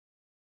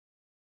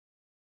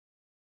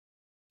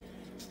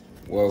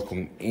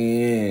Welcome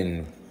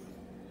in.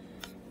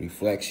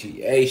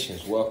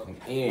 Reflections. Welcome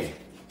in.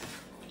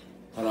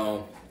 Hold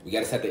on. We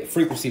gotta set the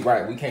frequency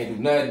right. We can't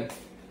do nothing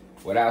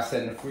without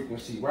setting the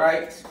frequency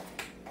right.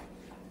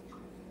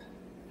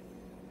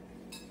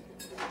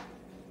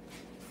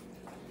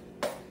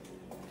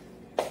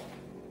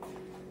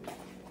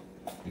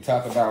 We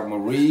talk about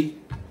Marie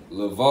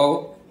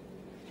Laveau.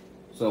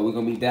 So we're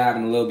gonna be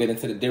diving a little bit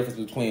into the difference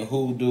between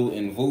hoodoo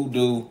and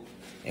voodoo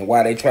and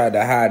why they tried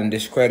to hide and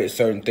discredit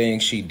certain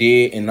things she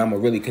did. And I'm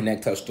gonna really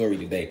connect her story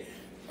today.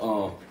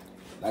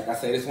 Like I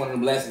said, it's one of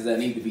the lessons that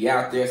need to be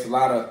out there. It's a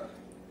lot of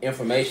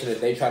information that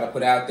they try to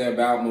put out there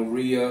about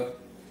Maria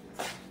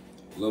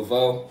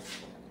Laveau,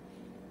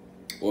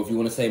 or if you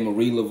want to say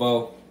Marie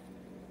Laveau,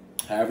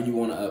 however you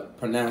want to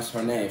pronounce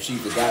her name.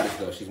 She's the goddess,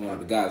 though. She's one of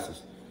the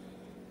goddesses.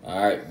 All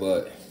right,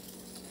 but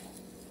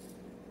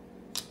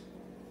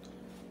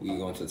we're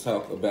going to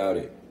talk about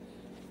it.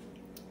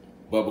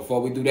 But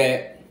before we do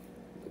that,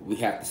 we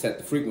have to set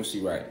the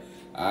frequency right.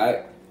 All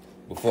right?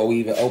 Before we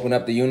even open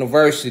up the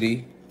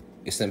university,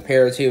 it's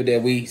imperative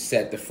that we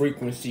set the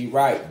frequency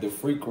right. The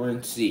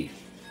frequency.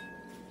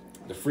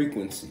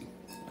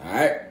 All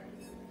right?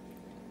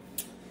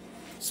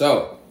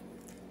 So,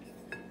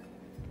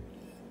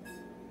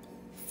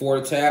 4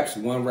 taps,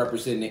 1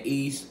 representing the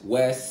east,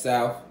 west,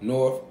 south,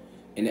 north,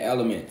 and the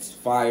elements: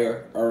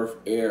 fire, earth,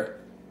 air,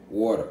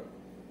 water.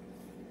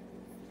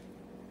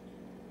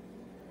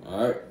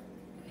 All right?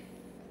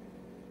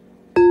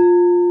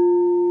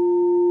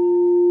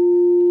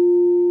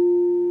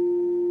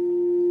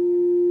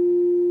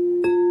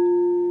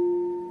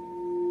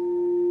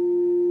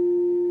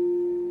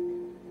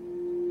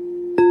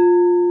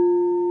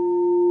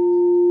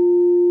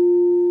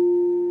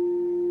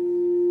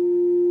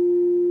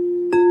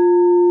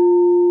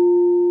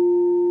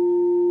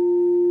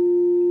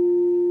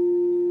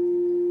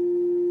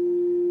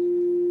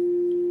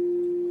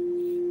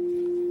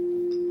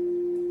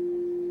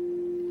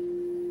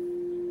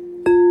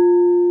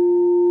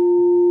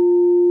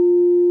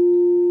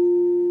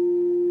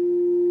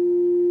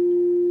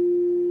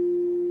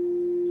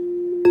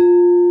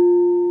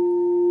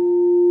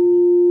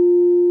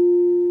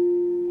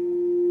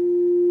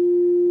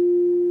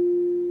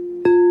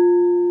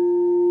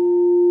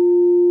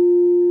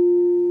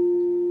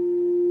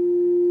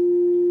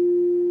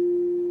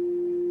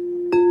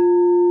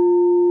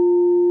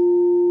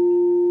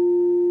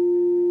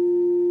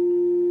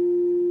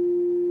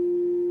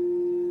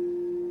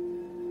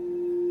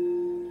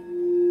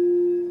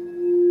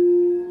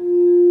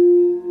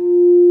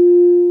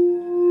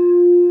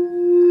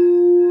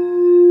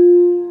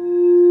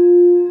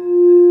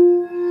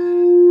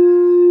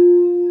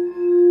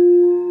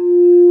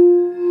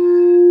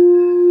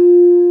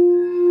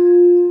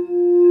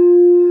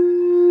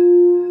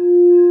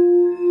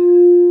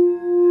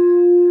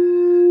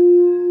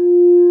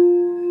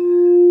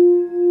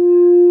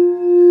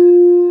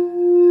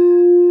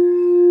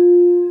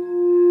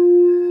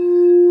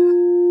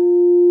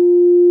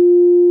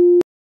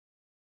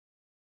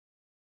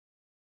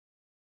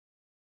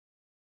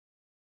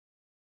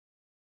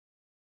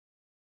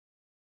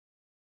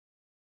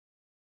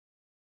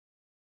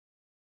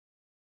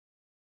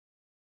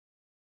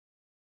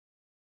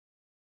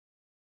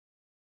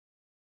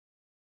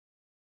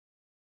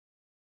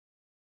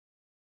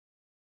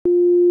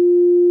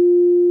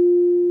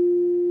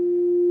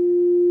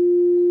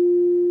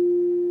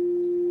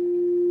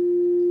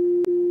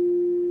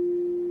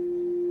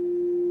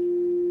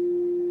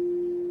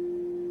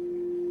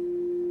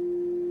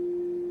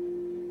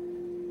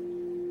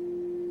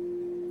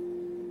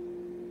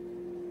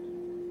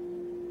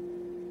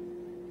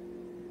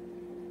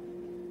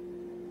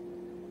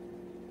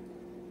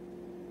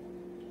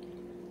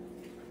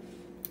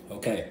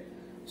 Okay,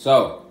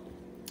 so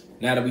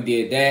now that we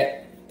did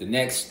that, the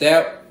next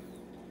step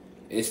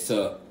is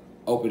to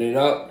open it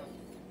up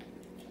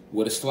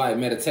with a slight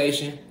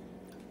meditation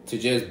to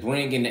just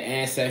bring in the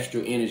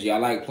ancestral energy. I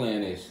like playing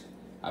this.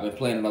 I've been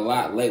playing it a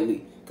lot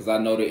lately because I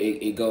know that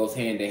it goes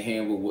hand in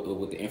hand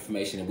with the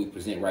information that we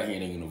present right here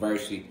in the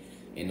university.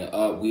 And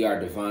we are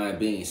divine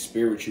beings,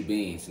 spiritual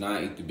beings,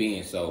 non-ether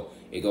beings. So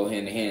it go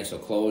hand in hand. So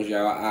close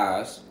your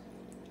eyes.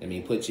 I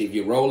mean, if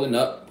you're rolling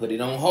up, put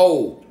it on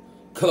hold.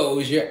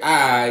 Close your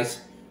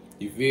eyes,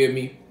 you feel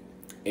me?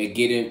 And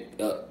get in,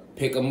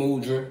 pick a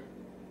mudra.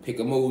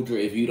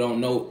 If you don't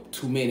know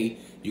too many,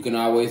 you can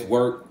always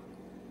work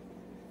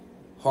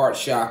heart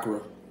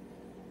chakra.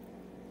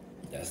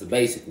 That's the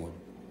basic one.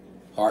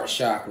 Heart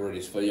chakra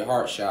is for your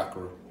heart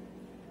chakra.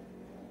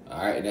 All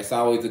right, and that's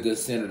always a good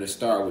center to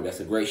start with.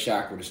 That's a great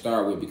chakra to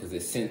start with because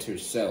it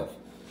centers self.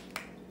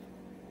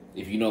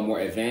 If you know more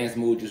advanced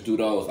mudras, do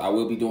those. I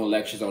will be doing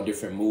lectures on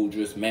different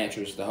mudras,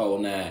 mantras, the whole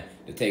 9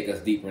 to take us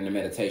deeper into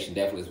meditation,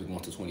 definitely as we go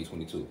into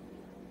 2022.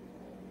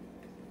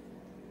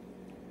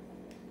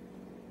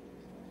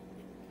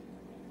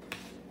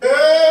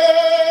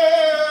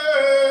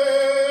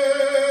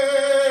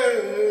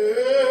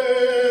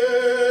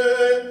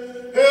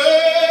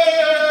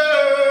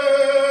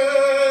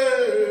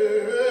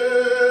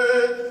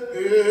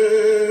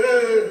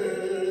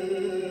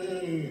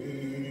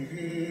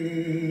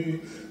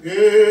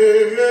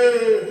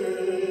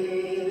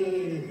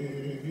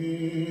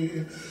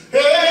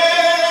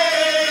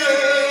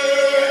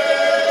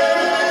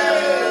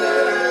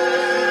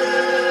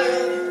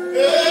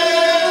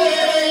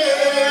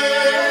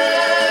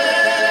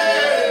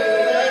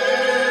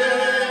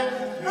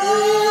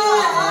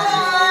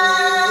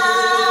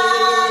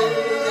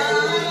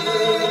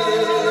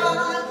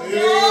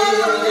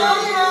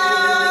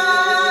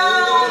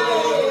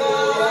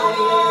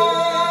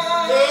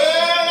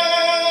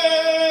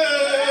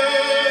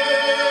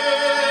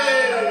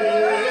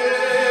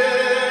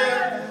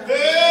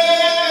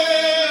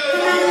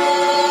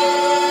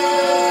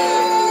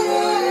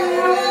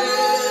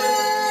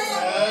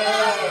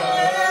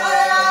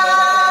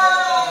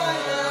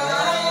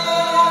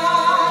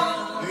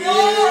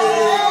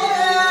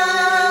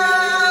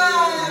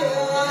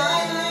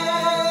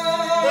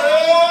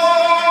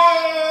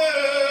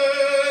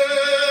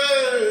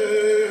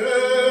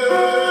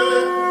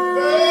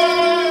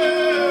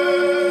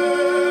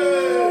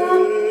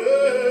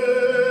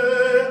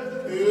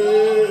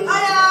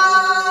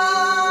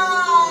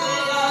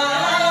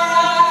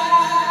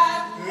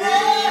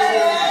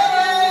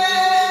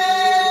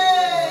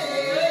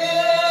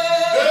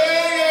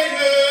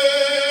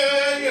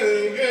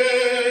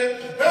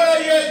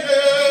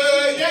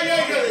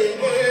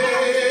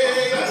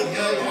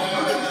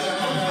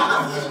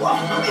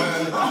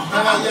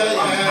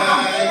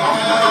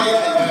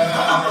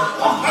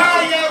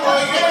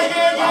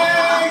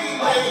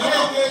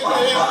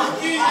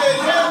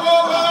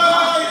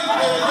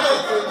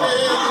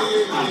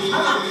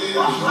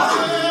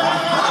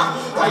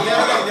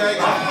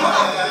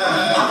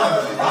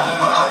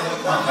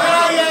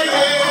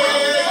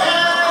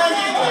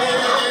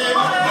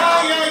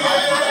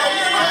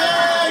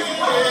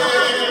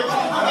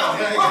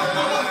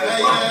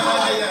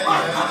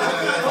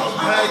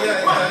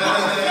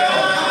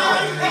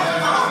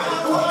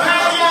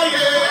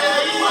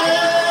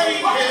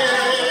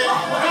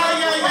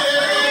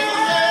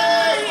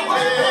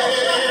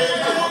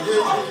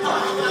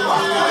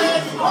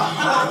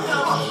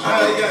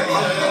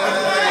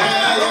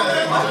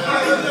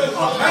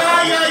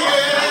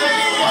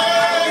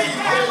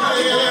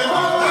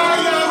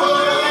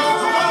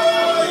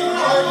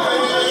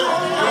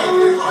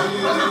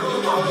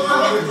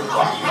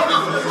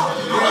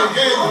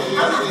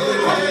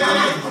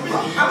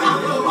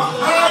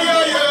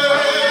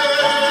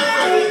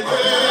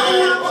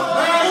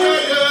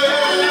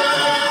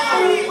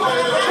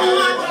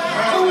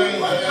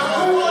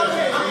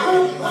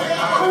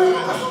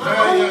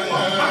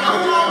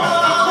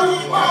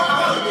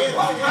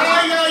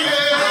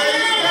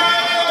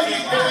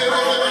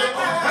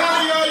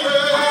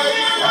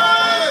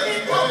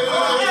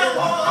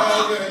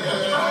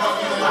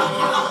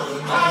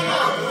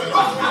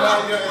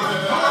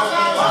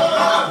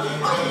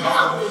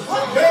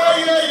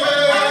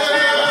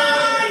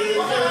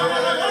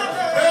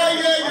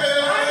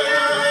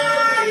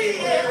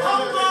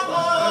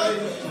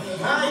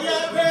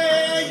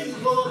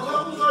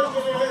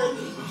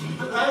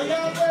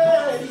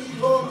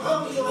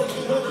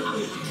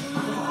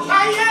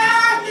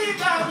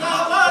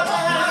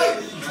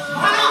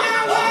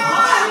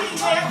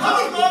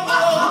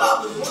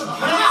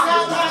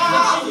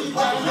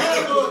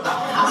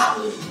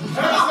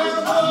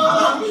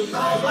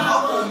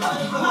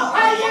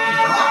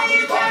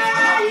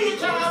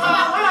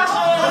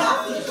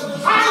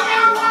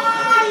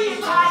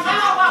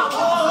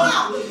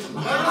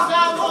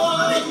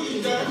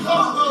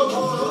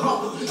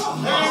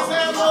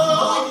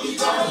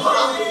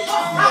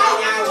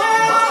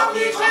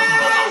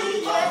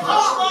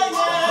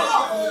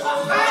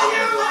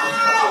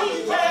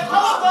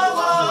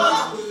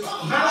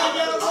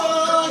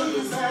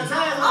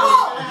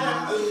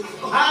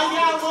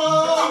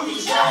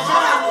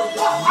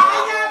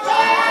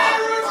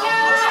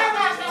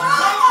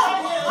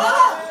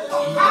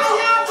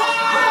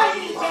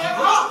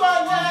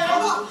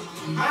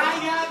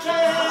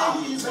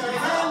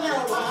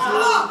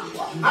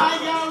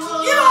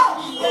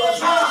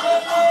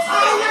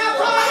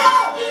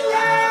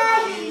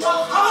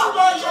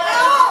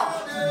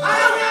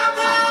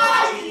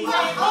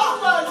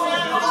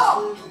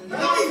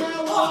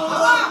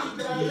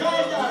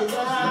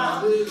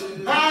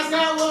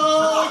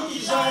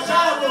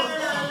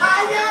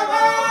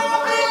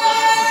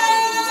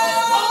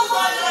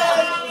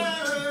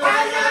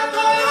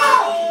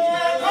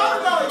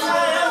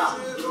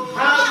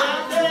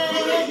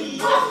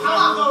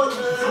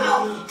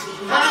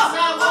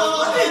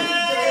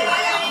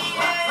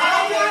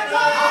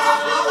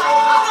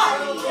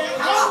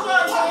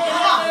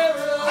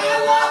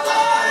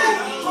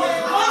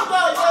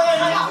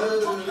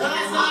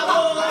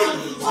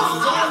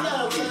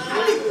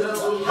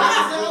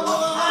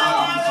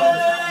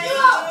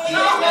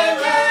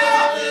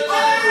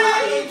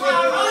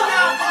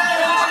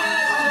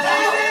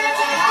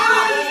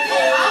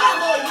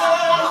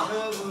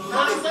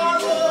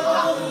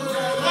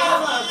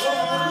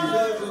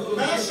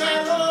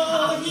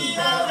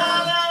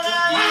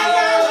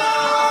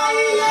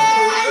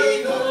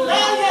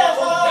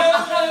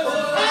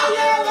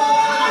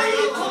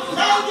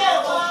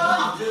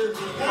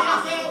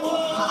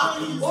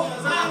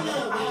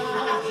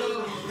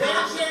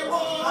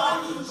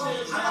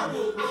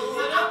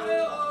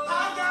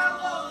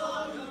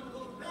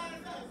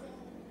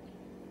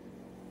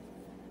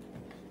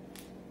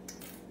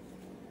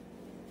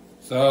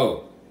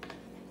 So,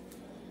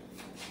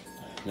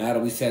 now that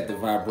we set the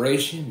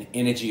vibration, the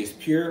energy is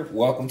pure,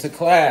 welcome to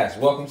class.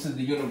 Welcome to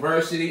the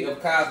University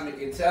of Cosmic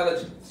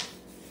Intelligence.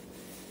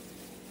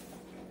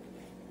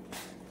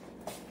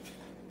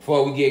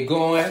 Before we get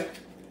going,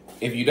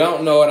 if you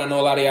don't know it, I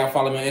know a lot of y'all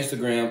follow me on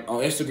Instagram.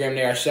 On Instagram,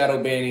 they are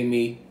shadow banning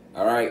me.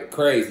 All right,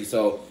 crazy.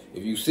 So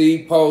if you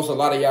see posts, a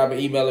lot of y'all been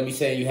emailing me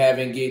saying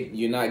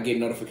you're not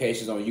getting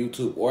notifications on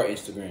YouTube or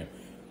Instagram.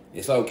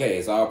 It's okay.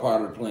 It's all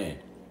part of the plan.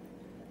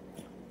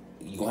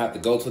 You're going to have to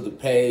go to the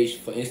page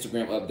for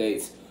Instagram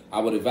updates. I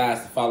would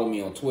advise to follow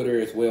me on Twitter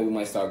as well. We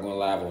might start going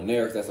live on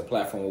there because that's a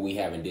platform where we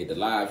haven't did the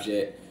lives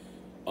yet.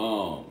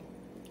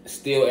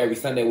 Still, every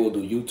Sunday we'll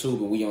do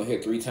YouTube, and we on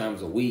here 3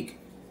 times a week.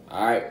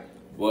 All right?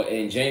 But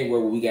in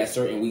January, we got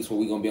certain weeks where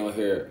we're going to be on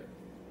here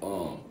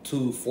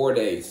 4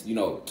 days. You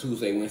know,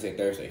 Tuesday, Wednesday,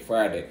 Thursday,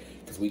 Friday.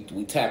 Because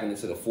we tapping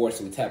into the force,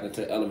 so we tapping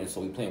into the elements.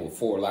 So we playing with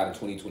 4 a lot in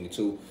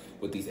 2022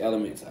 with these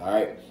elements. All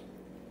right?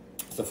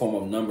 It's a form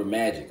of number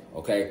magic,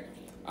 okay?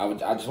 I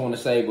just want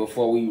to say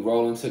before we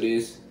roll into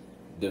this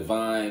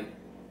divine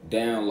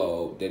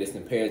download that it's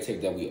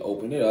imperative that we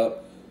open it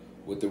up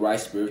with the right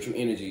spiritual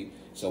energy.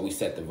 So we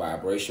set the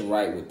vibration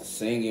right with the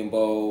singing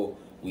bowl.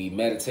 We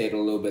meditate a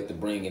little bit to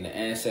bring in the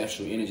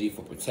ancestral energy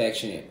for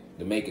protection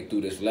to make it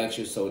through this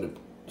lecture. So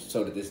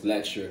that this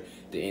lecture,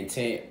 the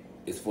intent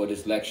is for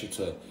this lecture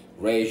to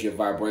raise your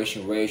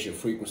vibration, raise your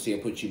frequency,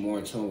 and put you more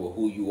in tune with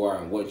who you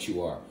are and what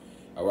you are.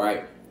 All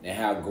right, and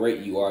how great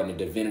you are and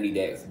the divinity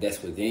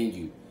that's within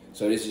you.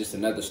 So this is just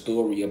another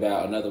story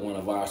about another one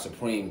of our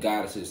supreme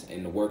goddesses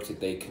and the work that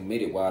they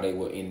committed while they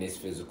were in this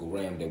physical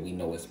realm that we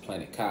know as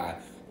Planet Kai,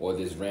 or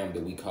this realm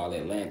that we call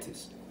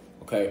Atlantis.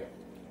 Okay?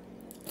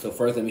 So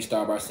first, let me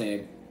start by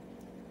saying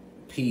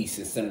peace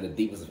and sending the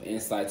deepest of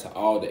insight to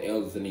all the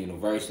elders in the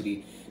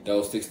university,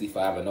 those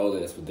 65 and older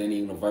that's within the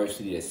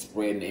university, that's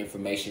spreading the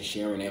information,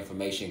 sharing the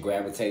information,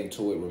 gravitating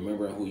to it,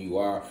 remembering who you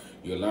are.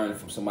 You're learning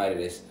from somebody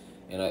that's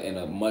in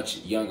a much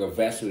younger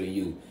vessel than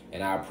you,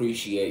 and I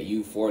appreciate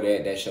you for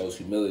that. That shows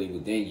humility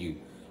within you.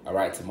 All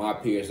right, to my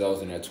peers,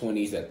 those in their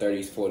 20s, their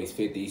 30s, 40s,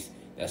 50s,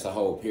 that's a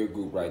whole peer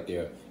group right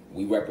there.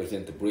 We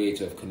represent the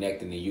bridge of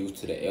connecting the youth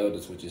to the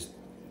elders, which is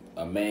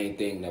a main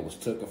thing that was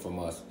taken from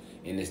us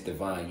in this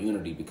divine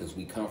unity, because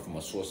we come from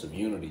a source of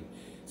unity.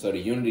 So the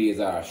unity is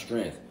our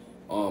strength.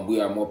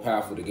 We are more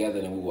powerful together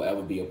than we will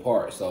ever be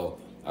apart. So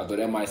although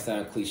that might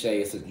sound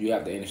cliche, you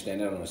have to understand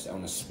that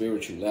on a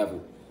spiritual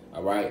level.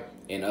 all right?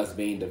 And us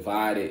being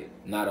divided,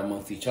 not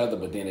amongst each other,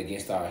 but then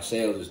against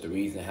ourselves is the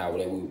reason how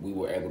we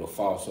were able to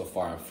fall so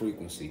far in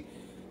frequency,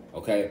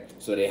 okay?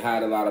 So they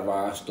hide a lot of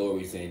our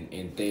stories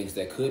and things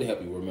that could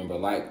help you remember,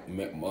 like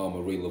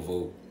Marie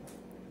Laveau,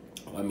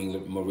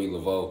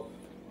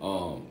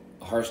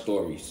 her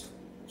stories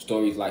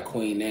like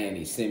Queen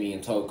Nanny, Simi,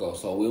 and Toko.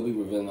 So we'll be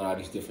revealing all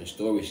these different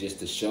stories just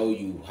to show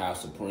you how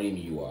supreme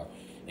you are,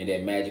 and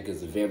that magic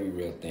is a very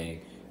real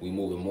thing. We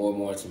moving more and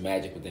more to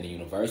magic within the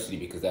university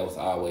because that was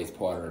always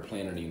part of the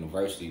plan of the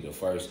university. The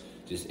first,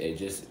 just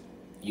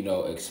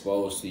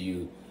expose to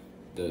you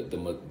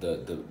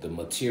the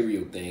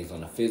material things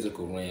on a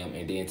physical realm,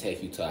 and then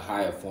take you to a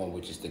higher form,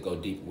 which is to go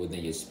deeper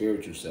within your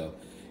spiritual self.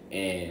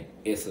 And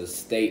it's a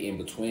state in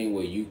between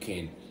where you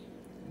can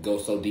go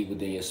so deep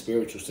within your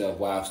spiritual self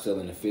while still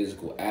in the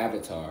physical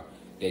avatar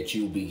that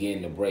you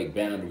begin to break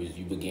boundaries.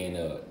 You begin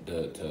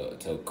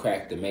to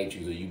crack the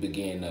matrix, or you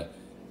begin to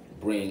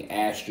bring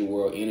astral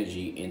world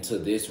energy into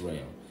this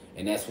realm.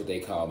 And that's what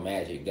they call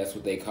magic. That's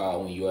what they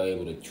call when you are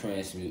able to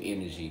transmute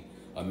energy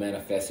or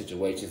manifest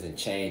situations and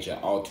change or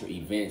alter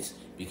events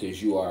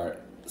because you are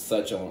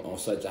on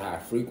such a high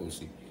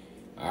frequency.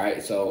 All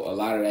right, so a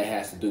lot of that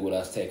has to do with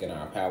us taking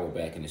our power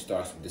back, and it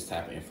starts with this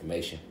type of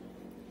information.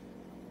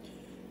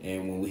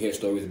 And when we hear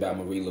stories about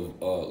Marie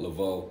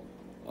Laveau,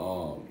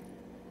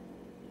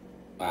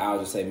 I'll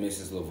just say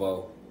Mrs.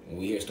 Laveau. When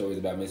we hear stories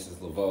about Mrs.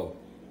 Laveau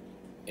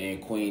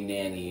and Queen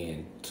Nanny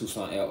and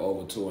Toussaint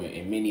L'Ouverture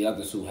and many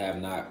others who have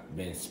not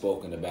been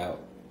spoken about,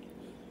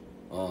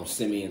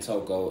 Simi and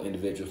Toko,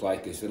 individuals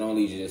like this, it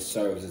only just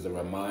serves as a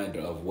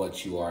reminder of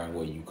what you are and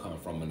where you come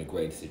from and the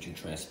greatness that you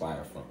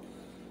transpire from.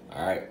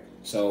 All right,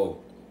 so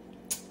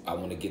I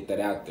want to get that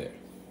out there.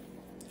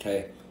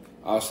 Okay.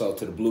 Also,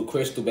 to the Blue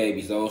Crystal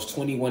babies, those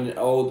 21 and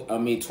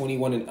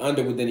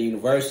under within the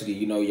university,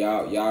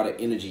 y'all the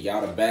energy, y'all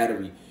the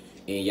battery,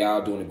 and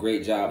y'all doing a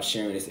great job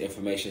sharing this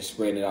information,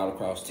 spreading it all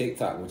across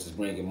TikTok, which is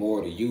bringing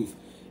more to youth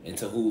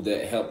into who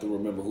that help to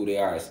remember who they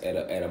are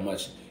at a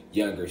much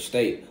younger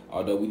state.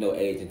 Although we know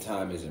age and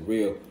time isn't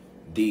real,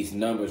 these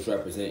numbers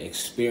represent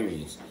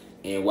experience.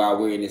 And while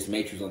we're in this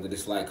matrix under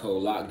this light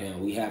code lockdown,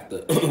 we have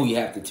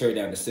to tear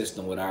down the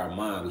system with our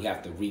mind. We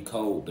have to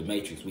recode the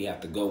matrix. We have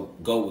to go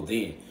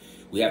within.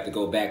 We have to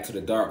go back to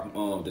the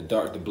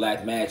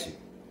black magic,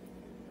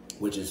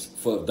 which is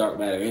full of dark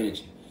matter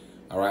energy,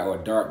 all right, or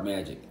dark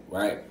magic,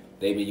 right?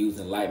 They've been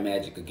using light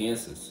magic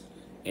against us,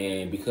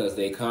 and because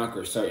they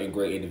conquered certain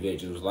great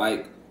individuals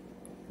like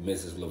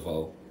Mrs.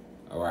 Laveau,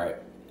 all right,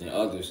 and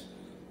others,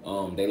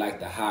 they like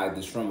to hide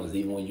this from us.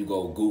 Even when you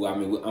go Google,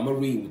 I'm gonna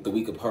read the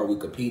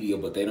Wikipedia,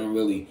 but they don't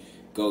really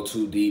go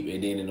too deep.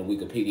 And then in the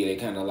Wikipedia, they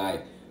kind of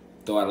like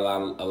throw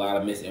out a lot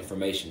of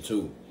misinformation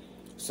too.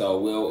 So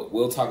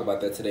we'll talk about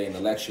that today in the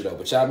lecture though.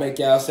 But y'all make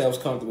yourselves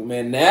comfortable,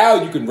 man.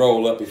 Now you can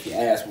roll up if your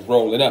ass was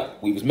rolling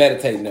up. We was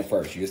meditating at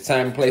first. It's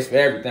time and place for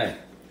everything.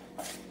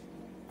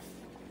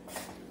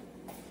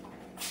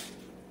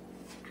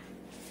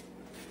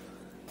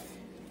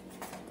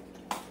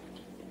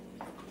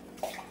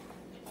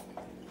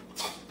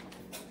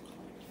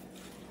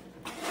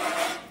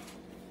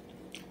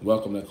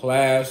 Welcome to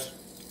class.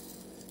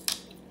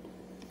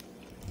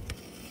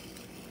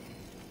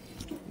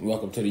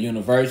 Welcome to the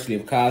University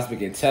of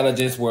Cosmic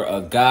Intelligence, where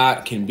a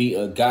God can be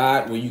a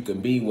God, where you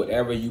can be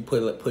whatever you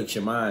put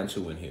your mind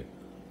to in here.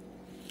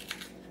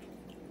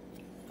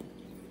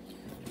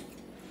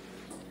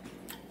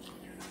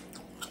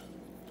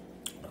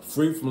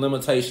 Free from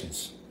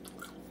limitations.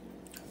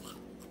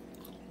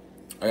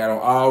 I got on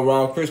all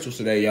raw crystals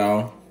today,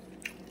 y'all.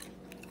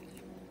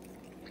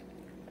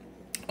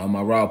 On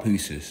my raw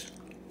pieces.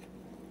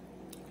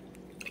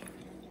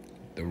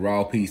 The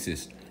raw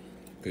pieces.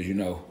 Because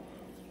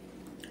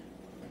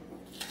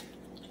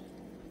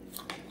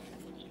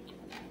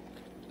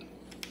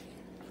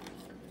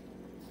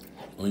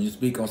when you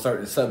speak on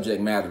certain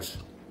subject matters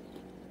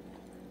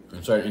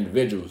and certain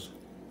individuals,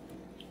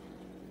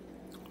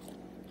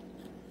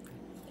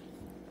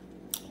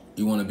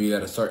 you want to be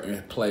at a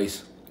certain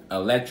place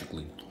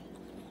electrically.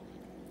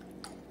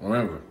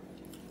 Remember,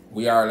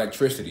 we are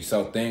electricity,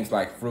 so things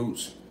like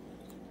fruits,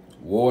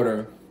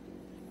 water,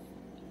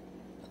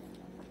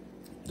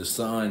 the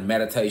sun,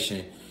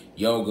 meditation,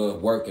 yoga,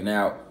 working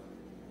out,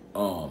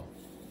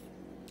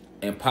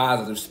 and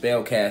positive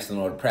spell casting,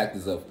 or the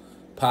practice of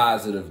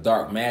positive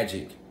dark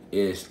magic,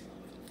 is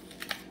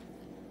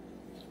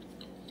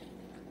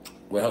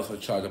what helps us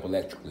charge up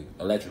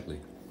electrically.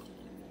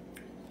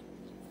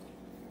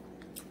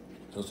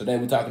 So today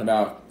we're talking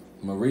about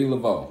Marie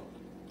Laveau.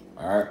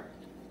 All right.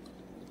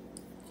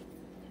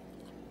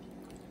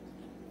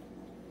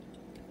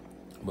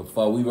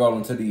 Before we roll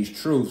into these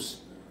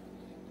truths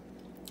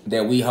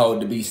that we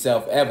hold to be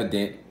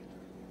self-evident,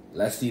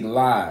 let's see the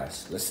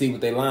lies. Let's see what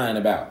they're lying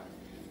about.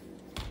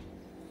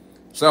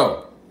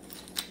 So,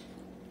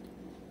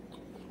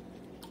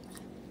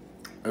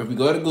 if we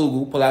go to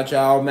Google, pull out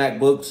y'all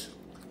MacBooks,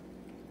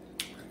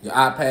 your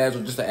iPads,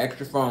 or just an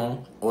extra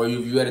phone, or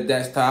if you're at a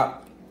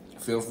desktop,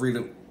 feel free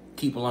to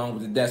keep along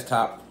with the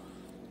desktop.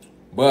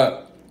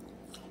 But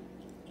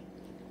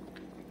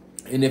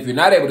And if you're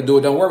not able to do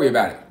it, don't worry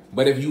about it.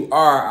 But if you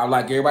are, I'd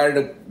like everybody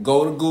to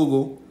go to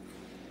Google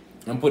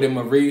and put in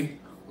Marie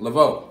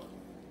Laveau.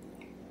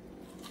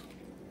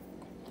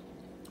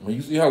 When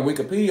you see her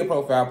Wikipedia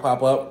profile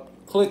pop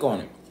up, click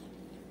on it.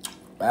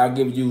 I'll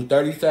give you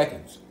 30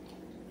 seconds.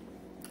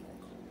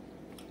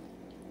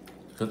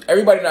 Because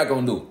everybody's not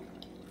going to do it.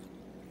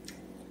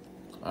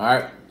 All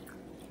right?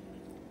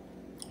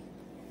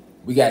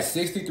 We got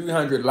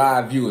 6,300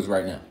 live viewers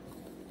right now.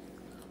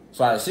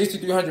 So out of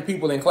 6,300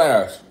 people in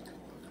class,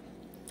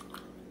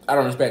 I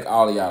don't expect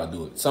all of y'all to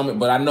do it.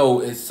 But I know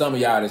it's some of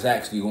y'all that's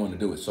actually going to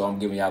do it. So I'm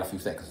giving y'all a few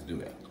seconds to do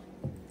that.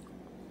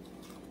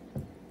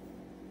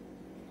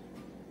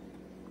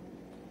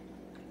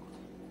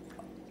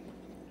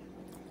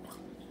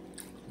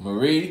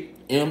 Marie,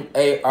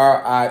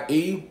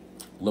 M-A-R-I-E,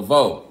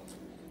 Laveau,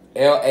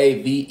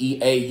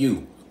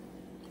 L-A-V-E-A-U.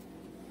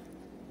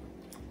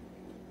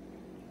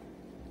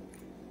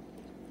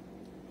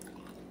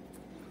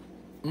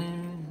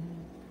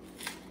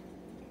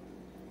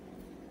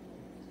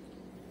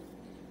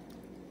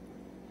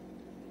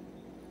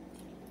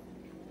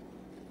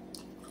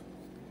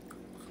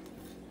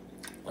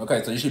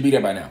 Okay, so you should be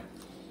there by now.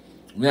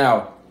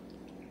 Now,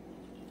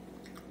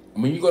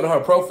 when you go to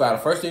her profile,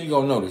 the first thing you're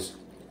going to notice,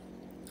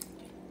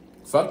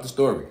 fuck the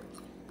story.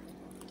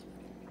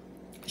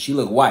 She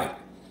look white.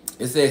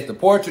 It says, the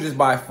portrait is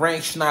by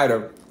Frank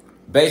Schneider,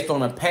 based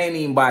on a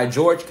painting by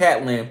George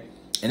Catlin,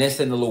 and it's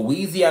in the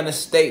Louisiana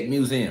State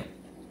Museum.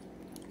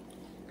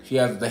 She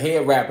has the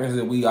head wrappers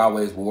that we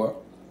always wore.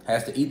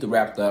 Has to eat the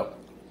wrapped up.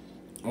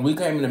 And we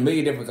came in a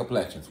million different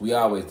complexions. We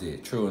always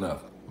did, true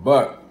enough.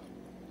 But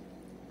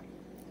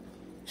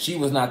she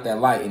was not that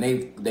light, and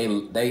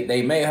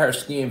they made her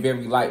skin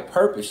very light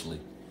purposely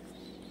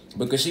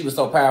because she was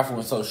so powerful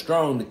and so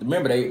strong.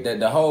 Remember, that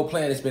the whole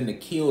plan has been to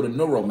kill the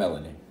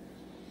neuromelanin.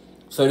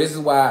 So this is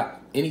why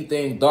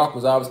anything dark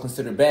was always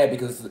considered bad,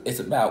 because it's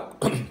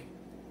about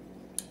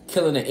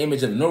killing the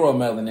image of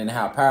neuromelanin and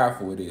how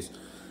powerful it is.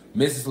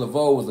 Mrs.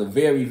 Laveau was a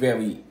very,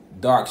 very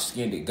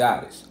dark-skinned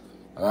goddess.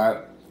 All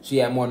right, she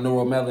had more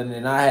neuromelanin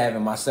than I have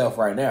in myself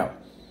right now.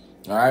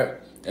 All right.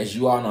 As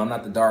you all know, I'm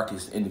not the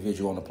darkest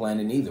individual on the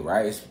planet either,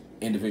 right? It's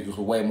individuals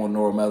with way more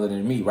neuromelanin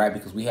than me, right?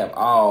 Because we have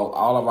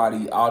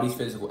all these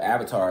physical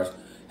avatars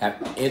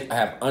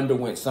have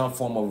underwent some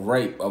form of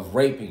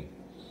raping,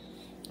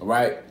 all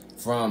right?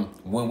 From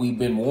when we've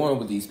been born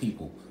with these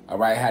people, all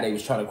right? How they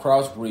was trying to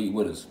crossbreed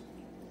with us.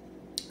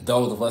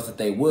 Those of us that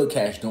they would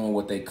catch doing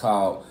what they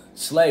call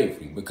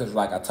slavery, because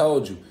like I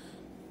told you,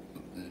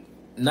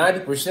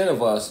 90%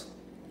 of us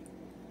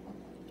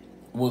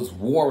was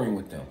warring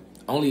with them.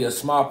 Only a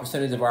small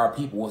percentage of our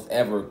people was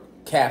ever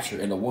captured,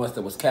 and the ones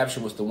that was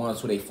captured was the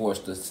ones who they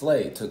forced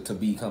to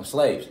become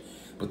slaves.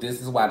 But this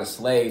is why the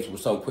slaves were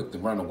so quick to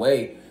run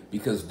away,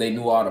 because they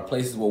knew all the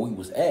places where we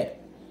was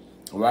at,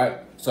 right?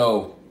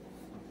 So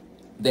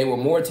they were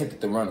more tempted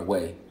to run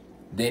away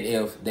than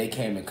if they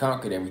came and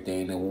conquered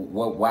everything. Then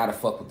why the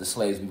fuck would the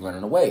slaves be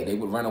running away? They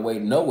would run away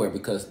nowhere,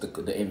 because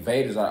the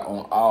invaders are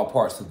on all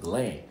parts of the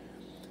land.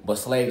 But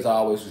slaves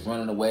always was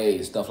running away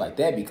and stuff like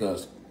that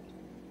because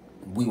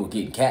we were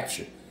getting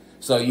captured.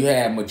 So you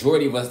had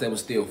majority of us that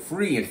was still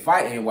free and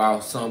fighting while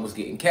some was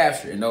getting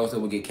captured. And those that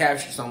would get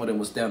captured, some of them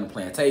would stay on the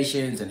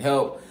plantations and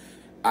help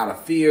out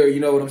of fear, you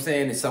know what I'm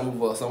saying? And some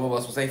of us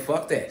would say,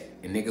 fuck that.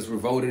 And niggas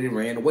revolted and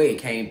ran away and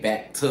came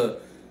back to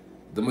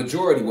the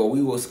majority, where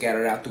we were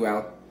scattered out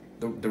throughout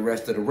the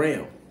rest of the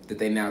realm that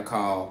they now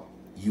call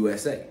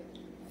USA.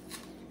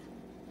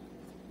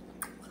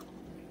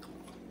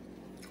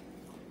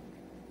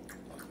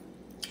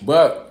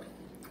 But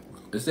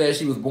it says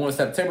she was born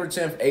September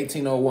 10th,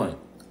 1801.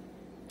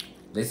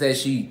 They say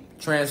she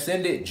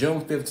transcended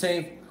June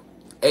 15th,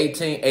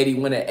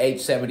 1881 at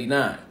age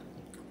 79.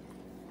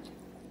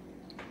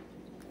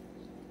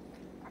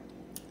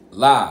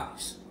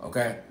 Lies,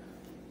 okay?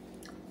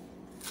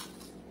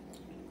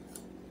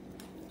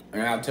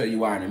 And I'll tell you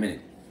why in a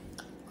minute.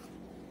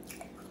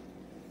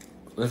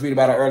 Let's read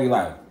about her early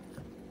life.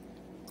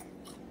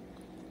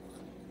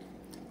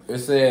 It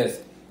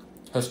says,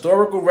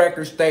 historical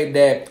records state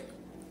that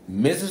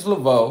Mrs.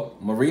 Laveau,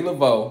 Marie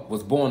Laveau,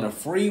 was born a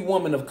free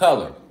woman of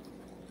color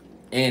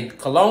in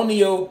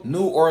colonial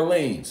New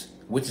Orleans,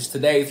 which is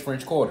today's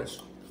French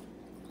Quarters,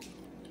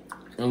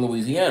 in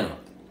Louisiana,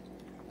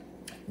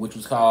 which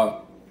was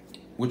called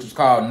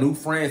New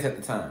France at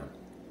the time.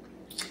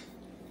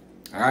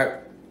 All right.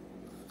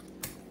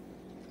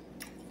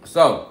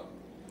 So,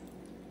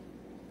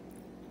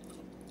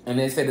 and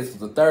they said this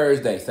was a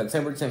Thursday,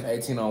 September 10th,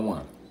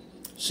 1801.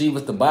 She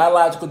was the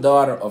biological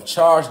daughter of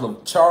Charles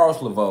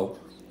Laveau,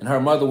 and her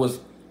mother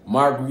was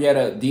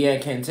Margaretta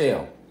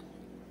Cantel.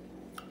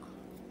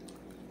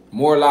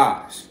 More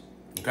lies,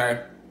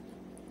 okay?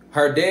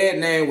 Her dad's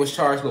name was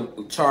Charles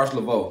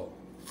Laveau.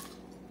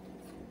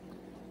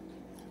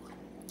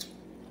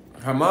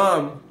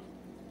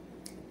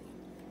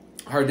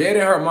 Her dad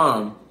and her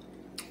mom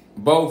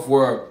both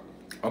were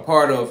a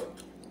part of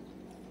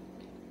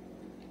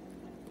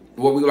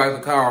what we like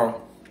to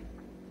call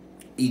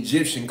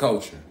Egyptian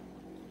culture.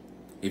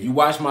 If you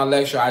watch my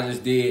lecture I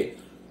just did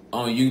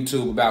on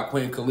YouTube about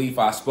Queen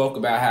Khalifa, I spoke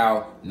about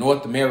how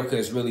North America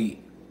is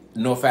really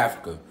North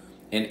Africa.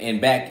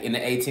 And back in the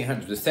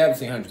 1800s, the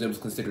 1700s, it was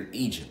considered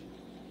Egypt.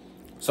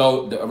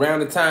 So around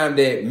the time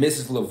that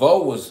Mrs.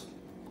 Laveau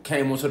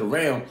came onto the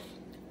realm,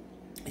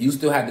 you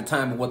still had the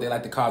time of what they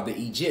like to call the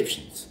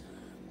Egyptians.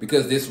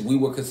 Because we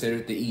were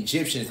considered the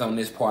Egyptians on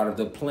this part of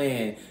the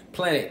planet,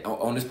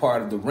 on this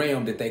part of the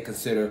realm that they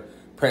consider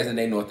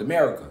present-day North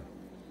America.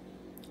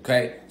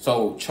 Okay,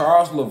 so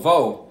Charles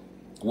Laveau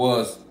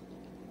was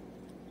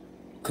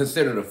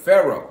considered a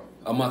pharaoh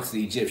amongst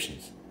the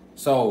Egyptians.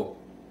 So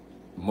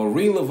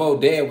Marie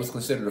Laveau dad was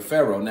considered a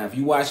pharaoh. Now, if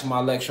you watch my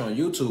lecture on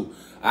YouTube,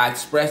 I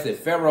expressed that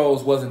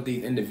pharaohs wasn't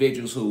these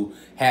individuals who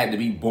had to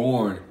be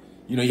born.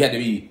 You know,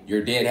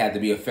 your dad had to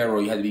be a pharaoh.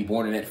 You had to be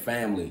born in that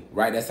family,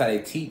 right? That's how they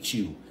teach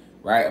you,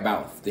 right,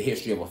 about the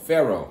history of a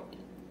pharaoh.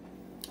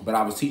 But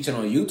I was teaching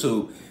on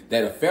YouTube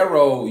that a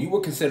pharaoh, you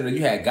were considered,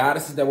 you had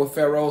goddesses that were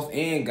pharaohs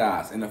and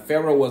gods. And a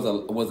pharaoh was a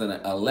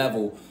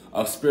level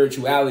of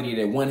spirituality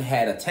that one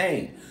had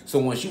attained. So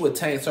once you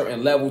attain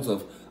certain levels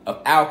of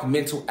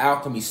mental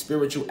alchemy,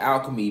 spiritual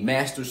alchemy,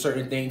 master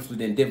certain things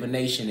within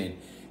divination,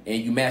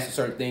 and you master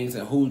certain things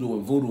in hoodoo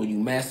and voodoo, and you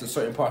master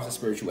certain parts of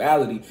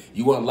spirituality,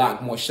 you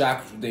unlock more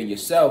chakras within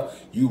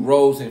yourself. You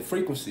rose in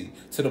frequency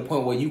to the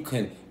point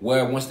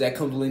where once that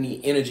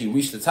Kundalini energy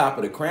reached the top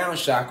of the crown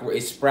chakra,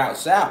 it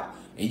sprouts out,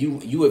 and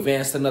you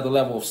advance to another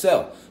level of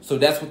self. So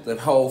that's what the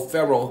whole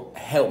pharaoh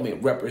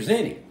helmet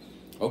represented.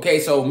 Okay,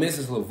 so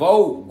Mrs.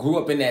 Laveau grew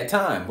up in that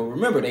time. But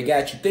remember, they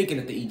got you thinking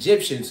that the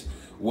Egyptians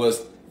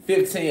was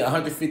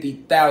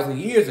 150,000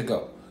 years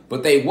ago.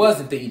 But they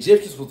wasn't. The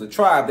Egyptians was a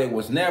tribe. They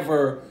was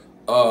never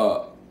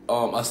a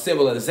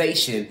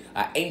civilization,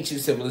 an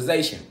ancient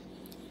civilization.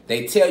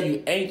 They tell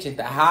you ancient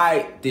to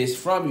hide this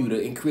from you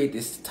and create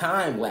this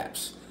time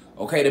lapse.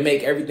 Okay, to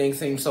make everything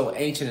seem so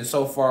ancient and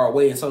so far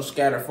away and so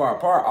scattered far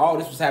apart. All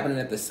this was happening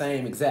at the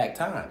same exact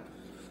time.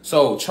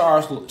 So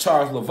Charles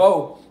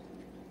Laveau,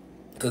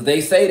 because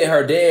they say that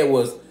her dad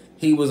was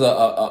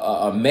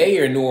a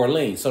mayor in New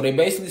Orleans. So they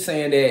basically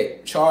saying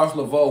that Charles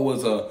Laveau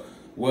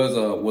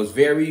was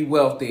very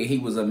wealthy. He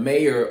was a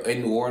mayor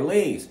in New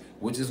Orleans,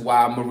 which is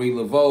why Marie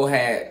Laveau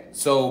had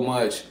so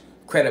much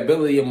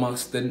credibility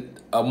amongst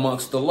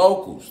the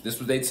locals. This is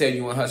what they tell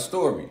you in her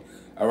story.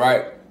 All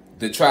right,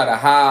 to try to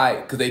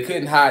hide, because they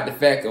couldn't hide the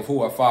fact of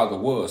who her father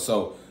was.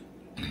 So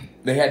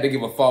they had to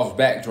give a false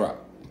backdrop.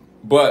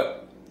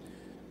 But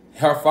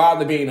her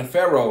father being a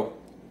pharaoh,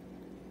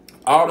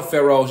 all the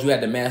pharaohs, you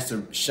had to master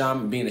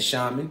being a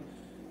shaman,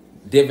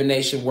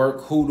 divination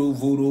work, hoodoo,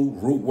 voodoo,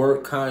 root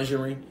work,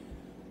 conjuring.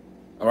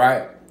 All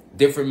right,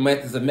 different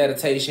methods of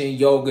meditation,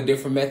 yoga,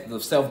 different methods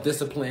of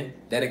self-discipline.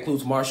 That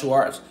includes martial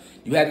arts.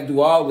 You had to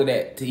do all of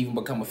that to even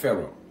become a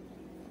pharaoh.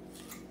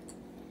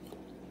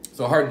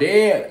 So her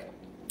dad,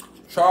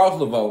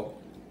 Charles Laveau,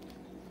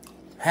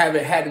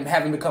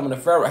 having become a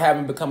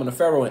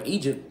pharaoh in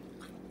Egypt,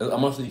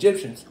 amongst the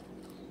Egyptians,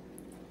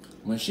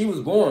 when she was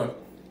born,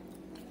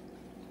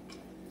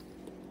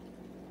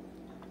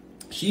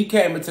 she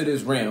came into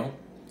this realm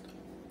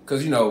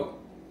because, you know,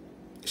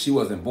 she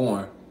wasn't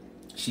born.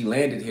 She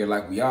landed here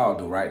like we all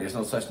do, right? There's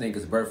no such thing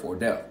as birth or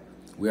death.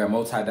 We are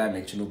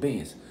multidimensional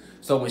beings.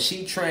 So when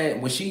she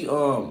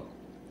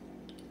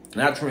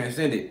not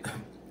transcended,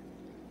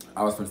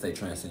 I was going to say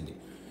transcended,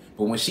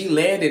 but when she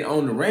landed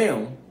on the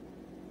realm,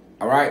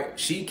 all right,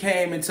 she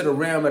came into the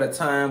realm at a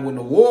time when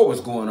the war was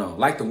going on.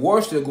 Like the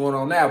war's still going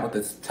on now, but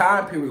the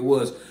time period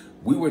was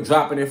we were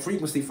dropping in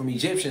frequency from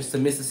Egyptians to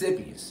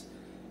Mississippians.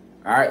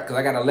 All right, because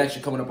I got a lecture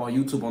coming up on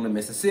YouTube on the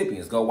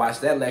Mississippians. Go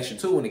watch that lecture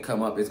too when it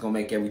come up. It's going to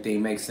make everything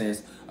make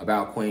sense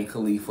about Queen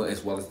Khalifa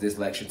as well as this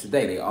lecture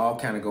today. They all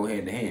kind of go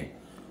hand in hand.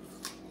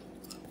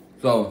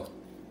 So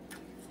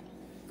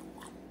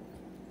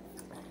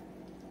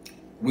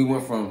we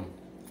went from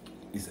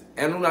these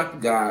Anunnaki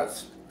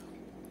gods,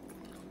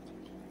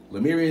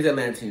 Lemurians,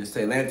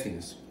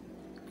 Atlanteans,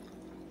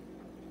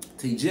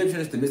 to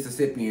Egyptians, to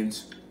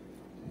Mississippians,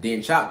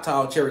 then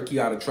Choctaw, Cherokee,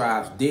 other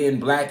tribes, then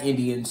Black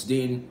Indians,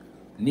 then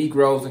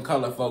Negroes and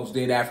colored folks,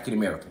 then African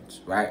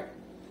Americans, right?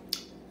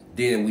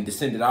 Then we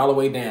descended all the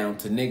way down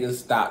to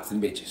niggas, thoughts,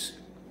 and bitches,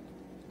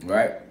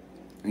 right?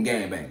 And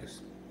gangbangers,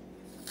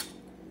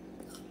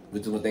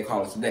 which is what they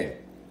call us today.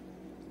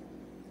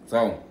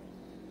 So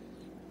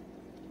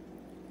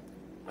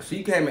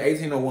she came in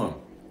 1801.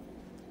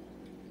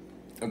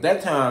 At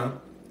that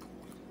time,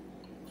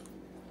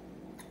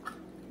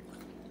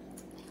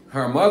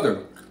 her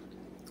mother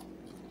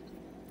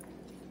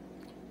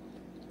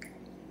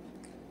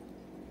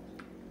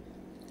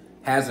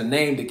has a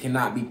name that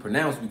cannot be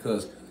pronounced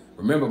because,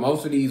 remember,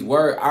 most of these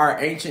words,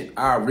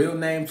 our real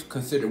names,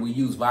 we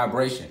use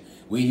vibration.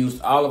 We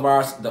use all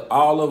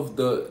of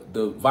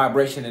the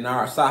vibration in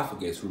our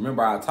esophagus.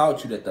 Remember, I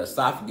taught you that the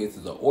esophagus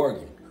is an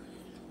organ.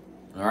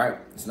 All right,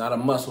 it's not a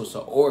muscle, it's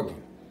an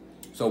organ.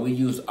 So we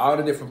use all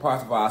the different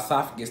parts of our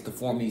esophagus to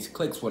form these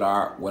clicks with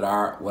our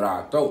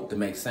throat to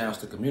make sounds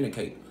to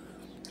communicate.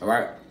 All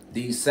right,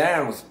 these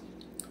sounds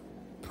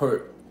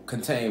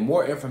contain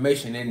more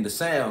information in the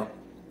sound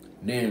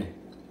than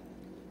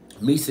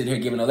Me sitting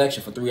here giving a lecture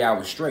for 3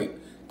 hours straight.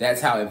 That's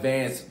how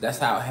advanced. That's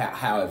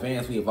how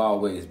advanced we have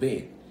always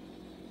been,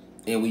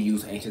 and we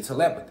use ancient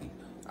telepathy.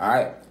 All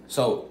right.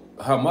 So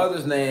her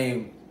mother's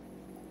name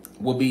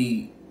will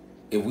be,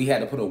 if we had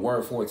to put a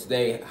word for it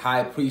today,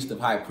 high priest of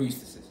high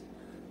priestesses,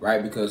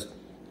 right? Because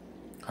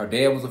her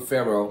dad was a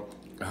pharaoh.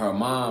 Her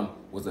mom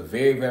was a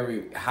very,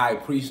 very high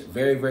priest,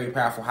 very, very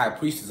powerful high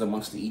priestess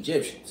amongst the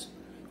Egyptians.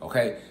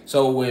 Okay,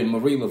 so when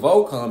Marie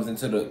Laveau comes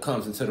into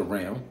the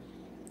realm,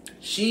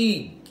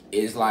 she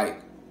is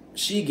like,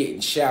 she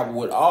getting showered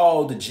with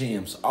all the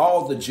gems,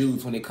 all the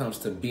jewels when it comes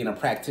to being a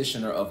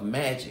practitioner of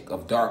magic,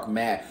 of dark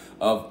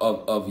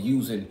of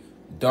using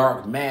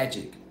dark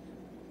magic,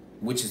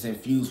 which is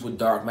infused with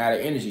dark matter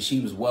energy. She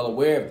was well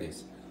aware of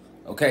this.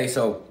 Okay,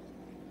 so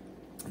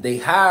they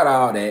hide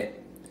all that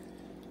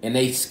and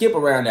they skip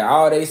around that.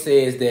 All they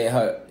say is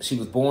that she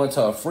was born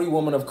to a free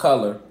woman of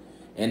color,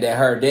 and that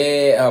her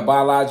dad, her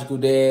biological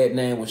dad,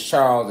 name was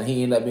Charles, and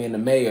he ended up being the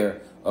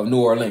mayor of New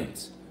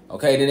Orleans.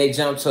 Okay, then they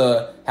jump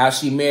to how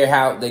she married,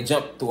 how they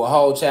jumped through a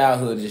whole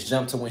childhood, just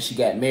jumped to when she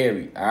got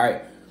married. All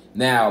right,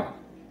 now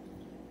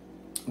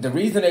the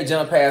reason they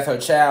jump past her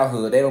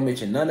childhood, they don't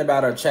mention nothing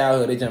about her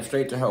childhood. They jump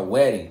straight to her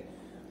wedding.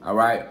 All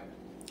right.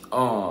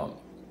 Now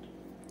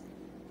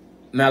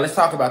let's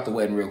talk about the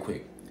wedding real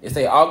quick. It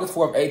say August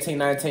 4th,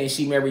 1819,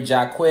 she married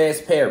Jacques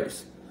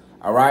Paris.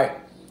 All right.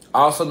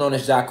 Also known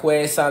as Jacques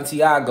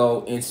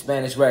Santiago in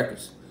Spanish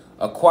records.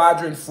 A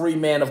quadrant free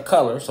man of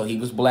color, so he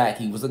was black,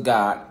 he was a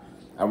god,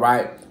 all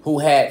right, who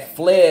had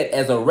fled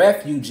as a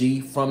refugee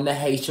from the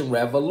Haitian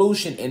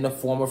Revolution in the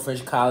former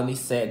French colony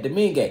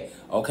Saint-Domingue.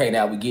 Okay,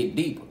 now we get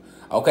deeper.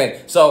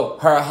 Okay, so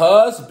her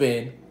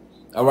husband,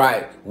 all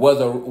right,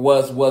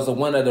 was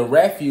one of the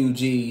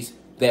refugees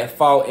that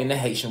fought in the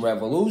Haitian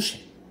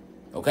Revolution.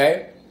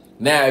 Okay,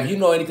 now if you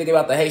know anything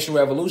about the Haitian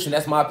Revolution,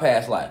 that's my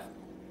past life.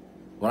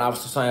 When I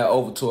was signing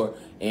Overture,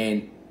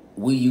 and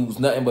we use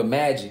nothing but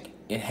magic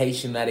in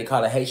Haitian, now they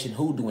call it Haitian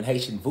hoodoo and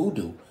Haitian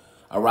voodoo,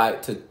 all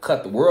right, to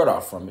cut the word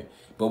off from it.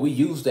 But we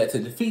use that to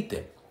defeat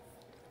them.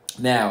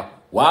 Now,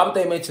 why would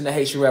they mention the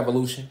Haitian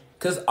Revolution?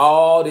 Because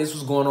all this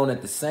was going on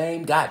at the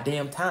same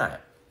goddamn time,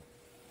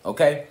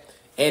 okay?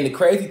 And the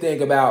crazy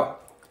thing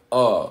about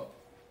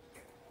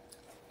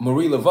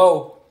Marie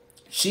Laveau,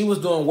 she was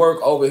doing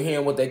work over here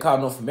in what they call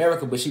North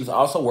America, but she was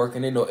also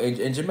working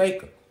in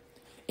Jamaica.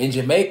 In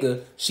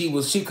Jamaica,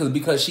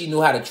 because she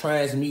knew how to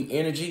transmute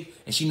energy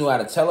and she knew how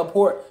to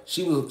teleport.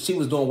 She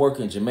was doing work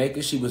in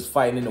Jamaica. She was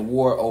fighting in the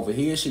war over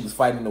here. She was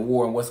fighting in the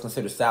war in what's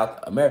considered South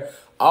America.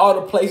 All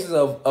the places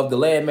of the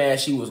landmass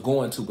she was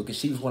going to, because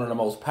she was one of the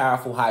most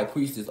powerful high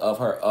priestesses of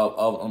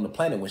on the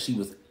planet when she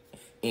was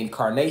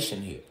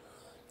incarnation here.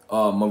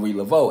 Marie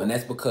Laveau, and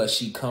that's because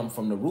she come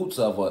from the roots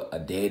of a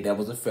dad that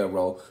was a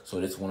pharaoh. So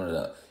that's one of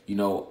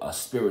the, a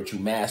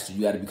spiritual master.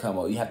 You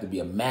have to be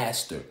a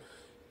master.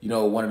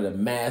 One of the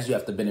masters, you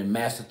have to be a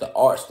master of the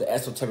arts, the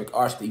esoteric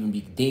arts, to even be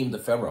deemed a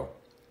pharaoh.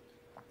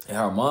 And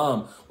her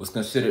mom was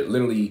considered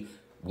literally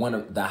one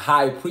of the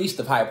high priest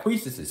of high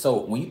priestesses.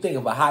 So when you think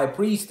of a high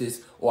priestess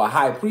or a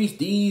high priest,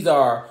 these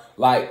are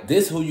like,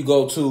 this who you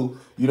go to,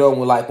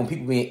 when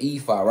people be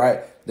in Ifa, right?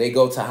 They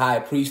go to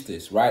high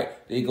priestess, right?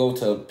 They go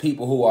to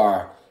people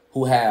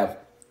who have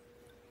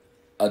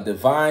a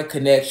divine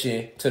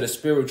connection to the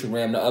spiritual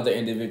realm that other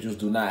individuals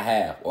do not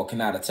have or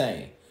cannot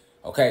attain.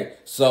 Okay,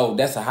 so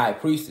that's a high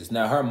priestess.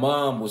 Now, her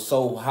mom was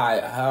so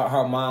high.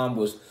 Her mom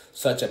was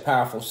such a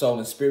powerful soul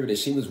and spirit that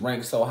she was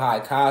ranked so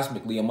high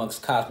cosmically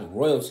amongst cosmic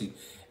royalty,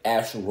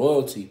 astral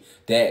royalty,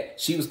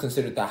 that she was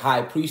considered the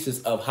high priestess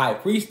of high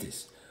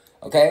priestess.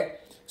 Okay,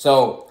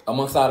 so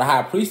amongst all the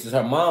high priestess,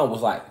 her mom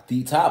was like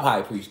the top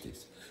high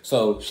priestess.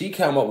 So she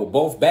came up with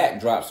both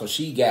backdrops. So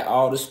she got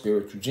all the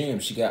spiritual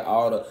gems. She got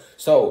all the...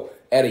 So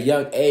at a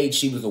young age,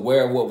 she was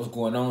aware of what was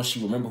going on.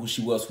 She remembered who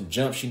she was from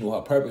jump. She knew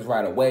her purpose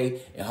right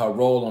away and her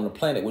role on the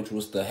planet, which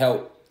was to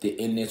help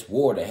in this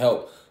war, to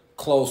help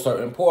close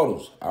certain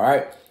portals. All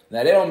right.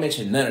 Now, they don't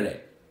mention none of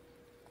that.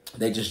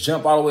 They just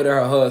jump all the way to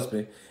her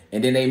husband.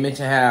 And then they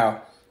mention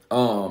how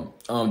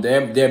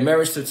their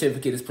marriage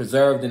certificate is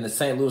preserved in the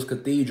St. Louis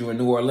Cathedral in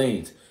New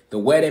Orleans. The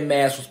wedding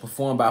mass was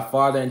performed by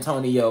Father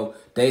Antonio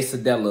de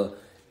Sedella,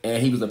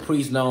 and he was a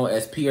priest known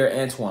as Pierre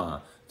Antoine.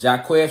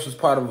 Jacques was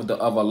part of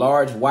a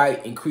large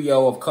white and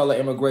Creole of color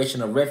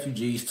immigration of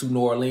refugees to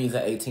New Orleans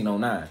in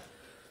 1809.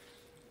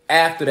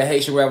 After the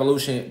Haitian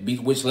Revolution,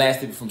 which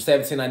lasted from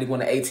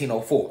 1791 to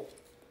 1804.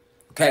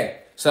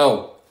 Okay,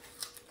 so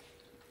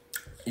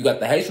you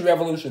got the Haitian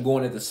Revolution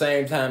going at the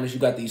same time as you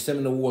got these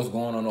Seminole Wars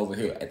going on over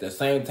here. At the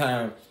same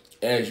time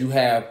as you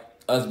have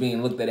us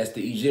being looked at as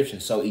the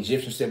Egyptians. So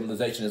Egyptian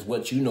civilization is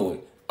what you know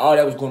it. All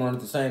that was going on at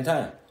the same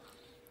time.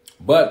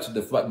 But to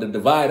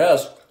divide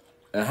us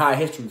and hide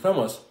history from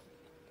us,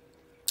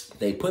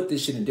 they put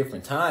this shit in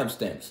different time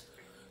stamps.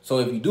 So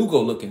if you do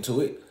go look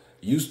into it,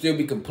 you still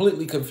be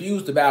completely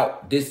confused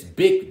about this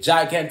big,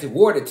 gigantic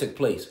war that took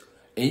place.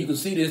 And you can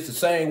see this the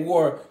same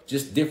war,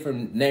 just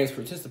different names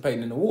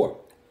participating in the war.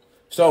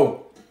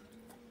 So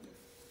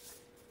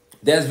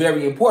that's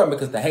very important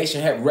because the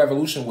Haitian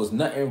Revolution was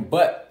nothing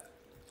but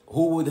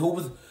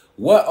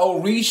What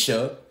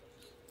Orisha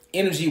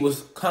energy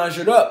was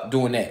conjured up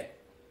doing that?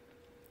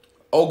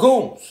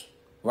 Oguns,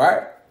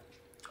 right?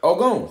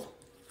 Oguns.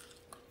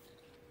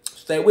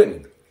 Stay with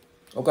me.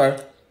 Okay.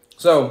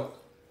 So,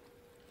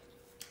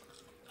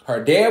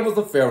 her dad was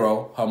a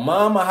pharaoh, her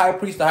mom a high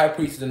priest,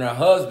 and her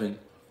husband,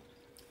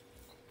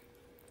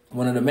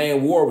 one of the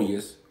main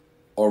warriors,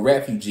 or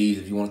refugees,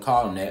 if you want to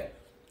call them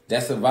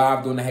that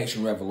survived during the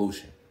Haitian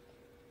Revolution.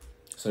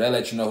 So that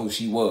lets you know who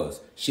she was.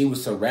 She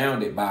was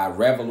surrounded by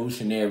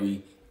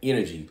revolutionary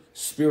energy,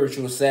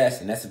 spiritual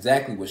assassin. That's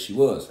exactly what she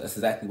was. That's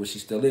exactly what she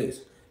still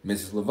is,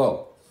 Mrs.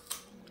 Laveau.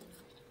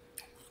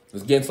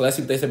 Let's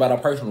see what they say about her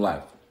personal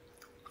life.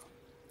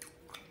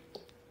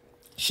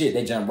 Shit,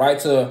 they jump right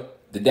to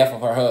the death of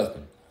her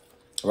husband,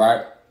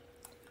 right?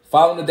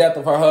 Following the death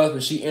of her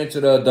husband, she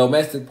entered a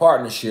domestic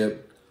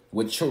partnership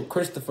with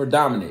Christopher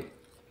Dominic,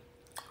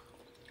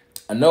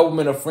 a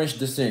nobleman of French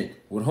descent,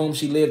 with whom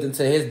she lived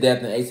until his death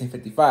in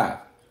 1855.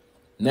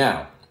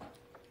 Now,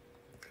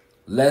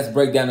 let's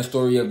break down the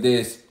story of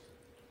this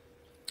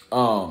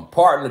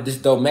this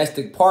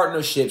domestic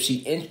partnership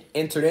she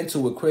entered into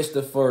with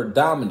Christopher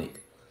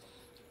Dominic.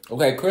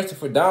 Okay,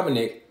 Christopher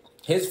Dominic,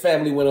 his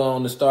family went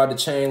on to start the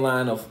chain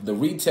line of the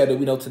retail that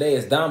we know today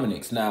as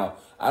Dominic's. Now,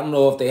 I don't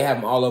know if they have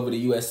them all over the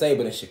USA,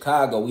 but in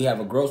Chicago, we have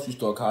a grocery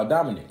store called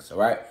Dominic's, all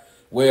right?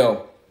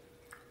 Well,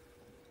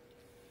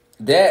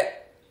 that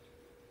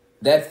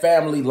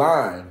family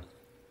line,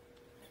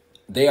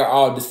 they are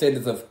all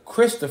descendants of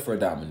Christopher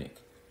Dominic,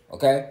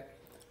 okay?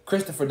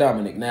 Christopher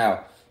Dominic.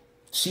 Now,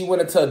 she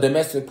went into a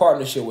domestic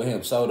partnership with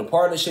him. So the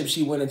partnership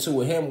she went into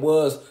with him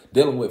was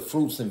dealing with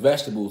fruits and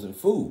vegetables and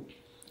food,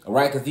 all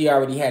right? Because he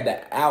already had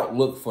the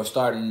outlook for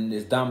starting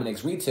this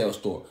Dominic's retail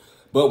store.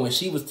 But when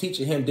she was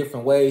teaching him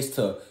different ways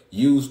to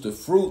use the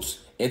fruits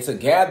and to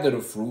gather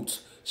the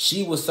fruits,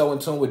 she was so in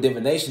tune with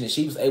divination that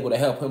she was able to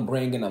help him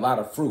bring in a lot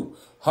of fruit.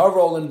 Her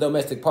role in the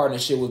domestic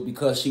partnership was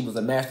because she was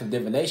a master of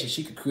divination.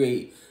 She could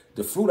create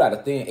the fruit out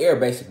of thin air,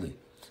 basically.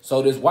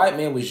 So this white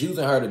man was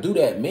using her to do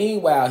that.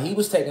 Meanwhile, he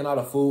was taking all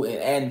the food and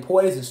adding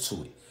poisons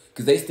to it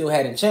because they still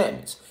had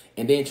enchantments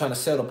and then trying to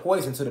sell the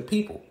poison to the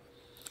people.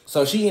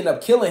 So she ended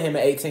up killing him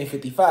in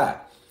 1855.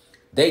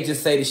 They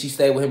just say that she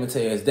stayed with him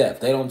until his death.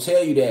 They don't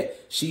tell you that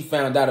she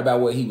found out about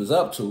what he was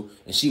up to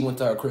and she went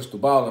to her crystal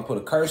ball and put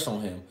a curse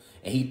on him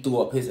and he threw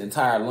up his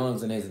entire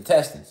lungs and his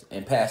intestines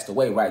and passed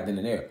away right then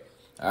and there.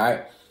 All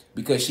right?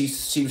 Because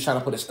she was trying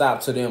to put a stop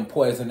to them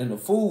poisoning the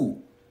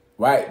food,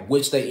 right?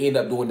 Which they end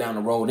up doing down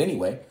the road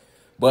anyway.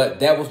 But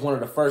that was one of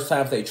the first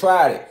times they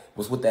tried it,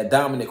 was with that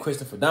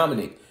Christopher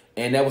Dominic.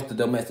 And that was the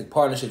domestic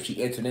partnership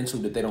she entered into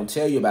that they don't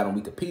tell you about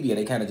on Wikipedia.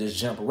 They kind of just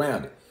jump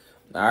around it.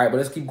 All right, but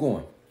let's keep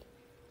going.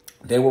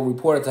 They were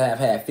reported to have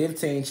had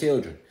 15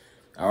 children.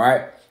 All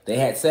right? They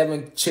had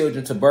 7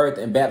 children to birth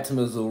and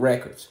baptismal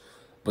records.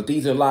 But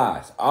these are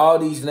lies. All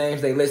these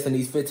names they list in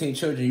these 15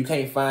 children, you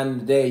can't find them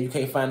today. You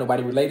can't find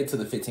nobody related to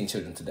the 15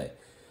 children today.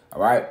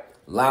 All right?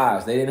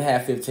 Lies. They didn't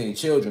have 15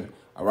 children.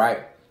 All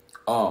right?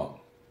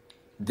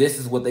 This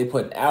is what they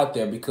put out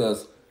there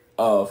because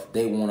of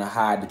they want to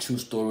hide the true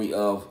story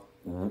of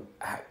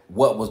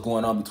what was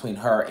going on between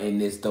her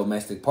and this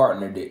domestic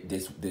partner,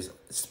 this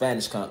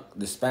Spanish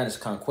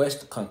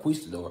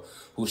conquistador,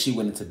 who she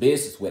went into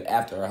business with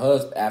after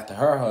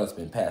her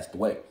husband passed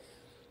away.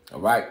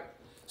 All right?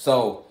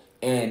 So,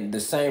 and the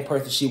same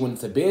person she went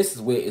into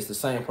business with is the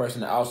same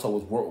person that also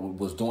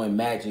was doing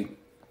magic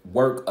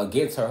work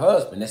against her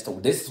husband.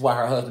 This is why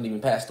her husband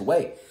even passed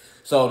away.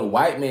 So the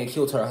white man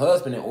killed her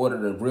husband in order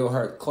to reel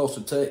her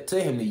closer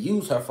to him, to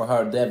use her for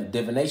her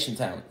divination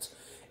talents.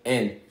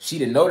 And she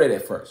didn't know that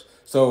at first.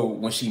 So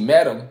when she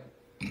met him,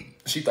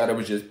 she thought it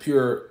was just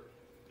pure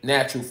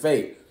natural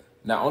fate.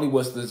 Not only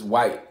was this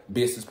white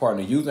business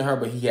partner using her,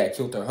 but he had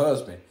killed her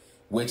husband,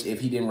 which if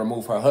he didn't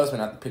remove her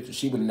husband out the picture,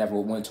 she would have never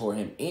went toward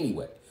him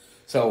anyway.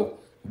 So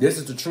this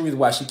is the true reason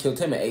why she killed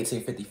him in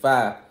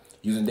 1855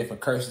 using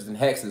different curses and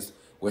hexes,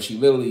 where she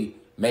literally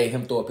made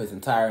him throw up his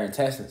entire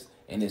intestines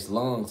and his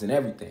lungs and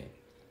everything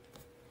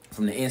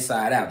from the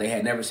inside out. They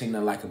had never seen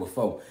nothing like it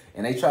before.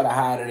 And they try to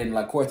hide it, and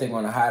of course they're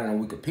going to hide it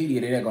on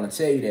Wikipedia. They're not going to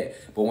tell you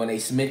that. But when they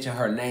mention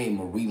her name,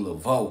 Marie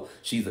Laveau,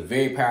 she's a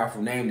very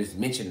powerful name that's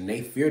mentioned, and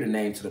they fear the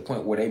name to the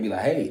point where they be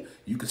like, hey,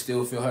 you can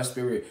still feel her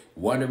spirit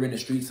wandering the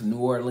streets of New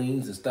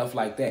Orleans and stuff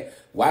like that.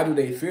 Why do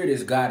they fear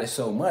this goddess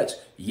so much,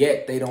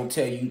 yet they don't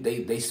tell you,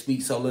 they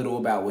speak so little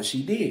about what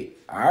she did,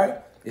 all right?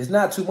 It's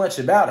not too much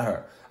about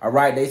her. All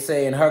right, they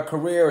say in her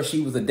career, she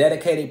was a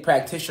dedicated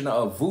practitioner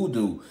of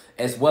voodoo,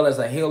 as well as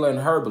a healer and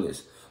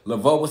herbalist.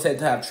 Laveau was said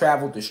to have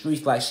traveled the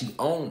streets like she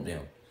owned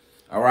them.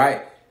 All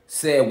right,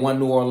 said one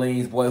New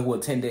Orleans boy who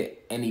attended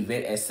an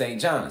event at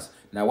St. John's.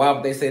 Now, why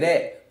would they say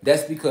that?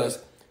 That's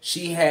because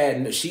she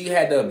had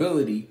the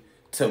ability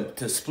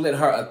to split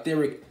her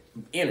etheric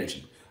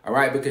energy. All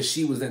right, because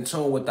she was in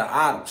tune with the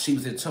atom. She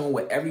was in tune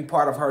with every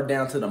part of her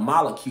down to the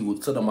molecule,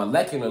 to the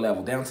molecular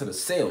level, down to the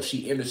cell.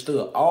 She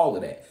understood all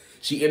of that.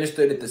 She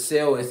understood that the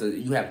cell is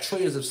you have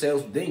trillions of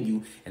cells within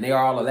you, and they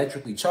are all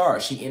electrically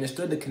charged. She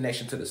understood the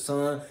connection to the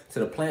sun, to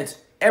the plants,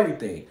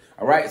 everything.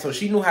 All right, so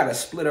she knew how to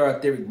split her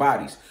etheric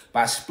bodies.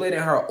 By splitting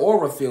her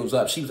aura fields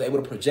up, she was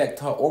able to project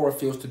her aura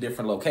fields to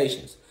different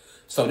locations.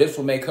 So this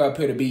will make her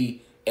appear to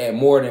be at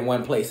more than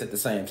one place at the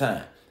same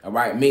time. All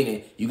right,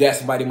 meaning you got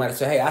somebody might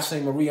say, hey, I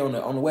seen Marie on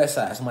the west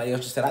side. Somebody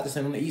else just said, I just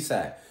seen on the east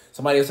side.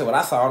 Somebody else said, well,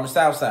 I saw her on the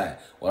south side.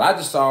 Well, I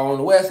just saw her on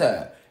the west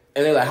side.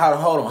 And they're like,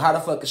 hold on, how the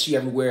fuck is she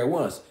everywhere at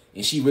once?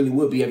 And she really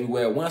would be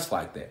everywhere at once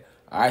like that.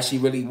 All right, she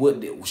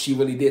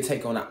really did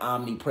take on an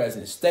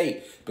omnipresent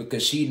state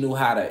because she knew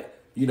how to,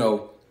 you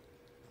know,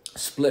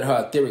 split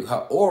her etheric,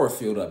 her aura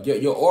field up.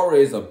 Your aura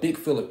is a big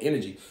field of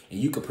energy, and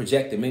you can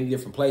project it many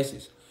different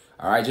places.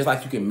 All right, just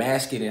like you can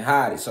mask it and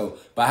hide it. So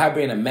by her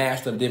being a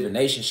master of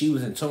divination, she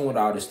was in tune with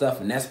all this stuff,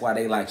 and that's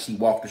why she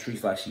walked the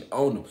streets like she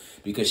owned them,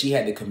 because she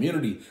had the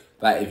community.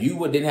 Like if you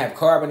didn't have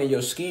carbon in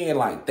your skin,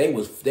 like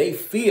they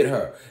feared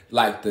her.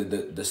 Like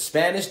the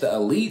Spanish, the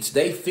elites,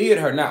 they feared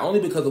her not only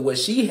because of what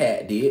she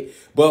did,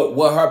 but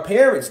what her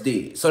parents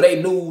did. So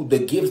they knew the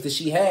gifts that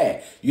she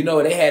had. You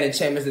know, they had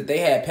enchantments that they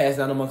had passed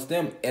down amongst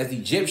them as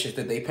Egyptians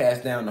that they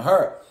passed down to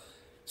her.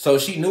 So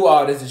she knew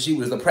all this, and she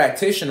was the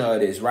practitioner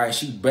of this, right?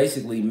 She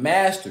basically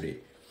mastered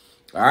it.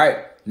 All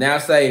right. Now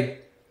say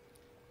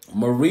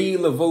Marie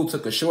Laveau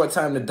took a short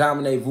time to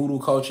dominate voodoo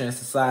culture and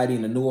society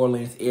in the New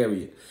Orleans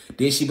area.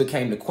 Then she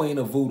became the queen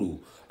of voodoo.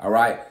 All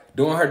right.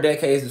 During her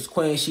decades as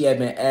queen, she had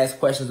been asked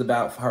questions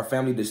about her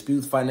family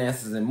disputes,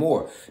 finances, and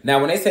more. Now,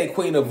 when they say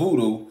queen of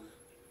voodoo,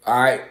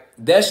 all right,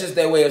 that's just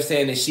their way of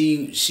saying that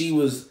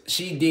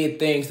she did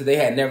things that they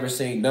had never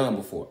seen done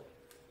before.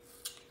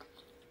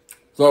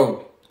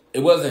 So it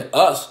wasn't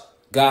us,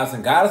 gods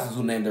and goddesses,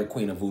 who named her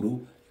queen of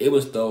voodoo. It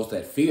was those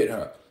that feared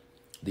her.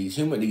 These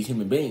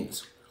human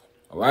beings.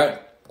 All right?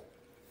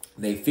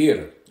 They feared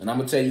her. And I'm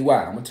going to tell you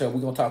why. We're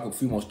going to talk a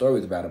few more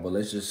stories about it, but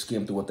let's just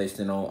skim through what they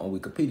sent on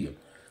Wikipedia.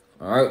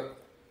 All right?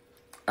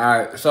 All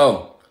right,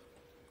 so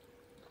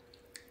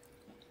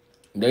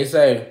they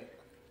say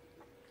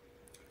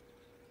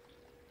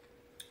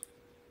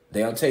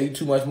they don't tell you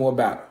too much more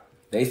about her.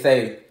 They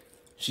say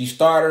she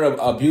started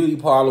a beauty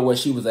parlor where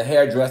she was a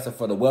hairdresser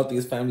for the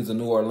wealthiest families of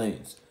New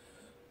Orleans.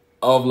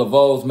 Of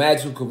Laveau's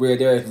magical career,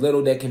 there is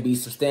little that can be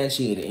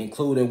substantiated,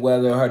 including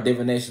whether her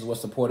divinations were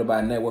supported by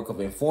a network of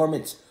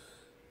informants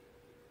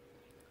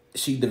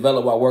she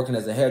developed while working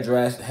as a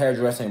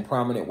hairdresser in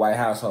prominent white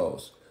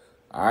households.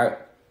 All right.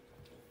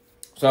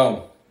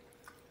 So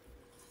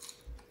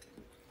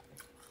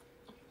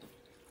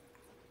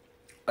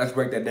let's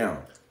break that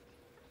down.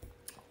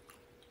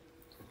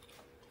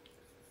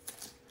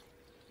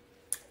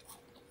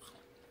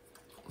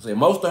 So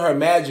most of her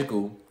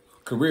magical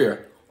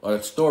career or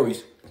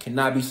stories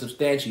cannot be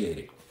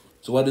substantiated.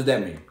 So what does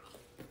that mean?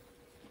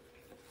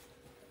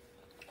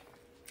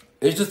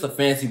 It's just a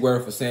fancy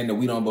word for saying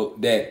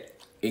that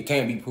it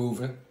can't be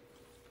proven,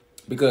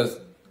 because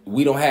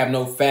we don't have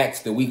no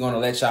facts that we're gonna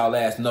let y'all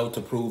ass know to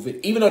prove it.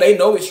 Even though they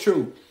know it's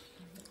true,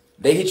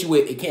 they hit you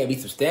with it can't be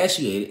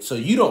substantiated, so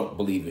you don't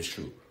believe it's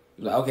true.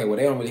 You're like, okay, well,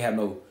 they don't really have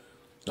no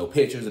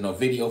pictures or no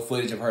video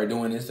footage of her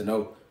doing this,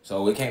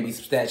 so it can't be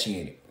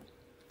substantiated.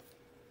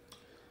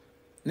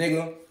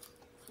 Nigga,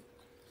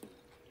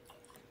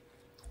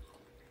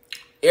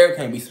 air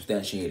can't be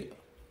substantiated.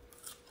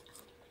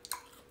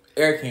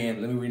 Air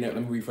can, let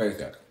me rephrase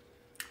that.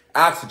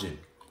 Oxygen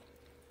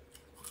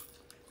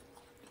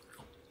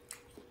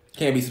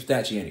can't be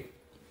substantiated.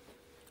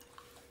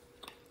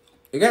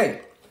 Again,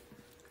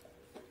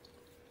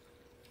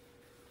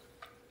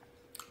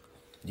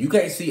 you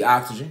can't see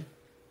oxygen.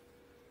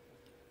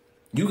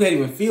 You can't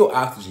even feel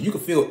oxygen. You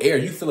can feel air.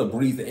 You feel a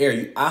breeze of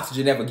air.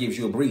 Oxygen never gives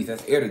you a breeze.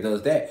 That's air that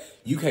does that.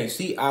 You can't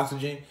see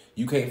oxygen.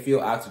 You can't feel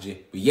oxygen.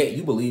 But yet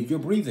you believe you're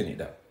breathing it,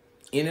 though.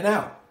 In and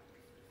out.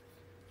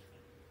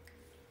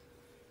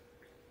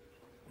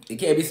 It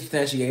can't be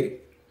substantiated.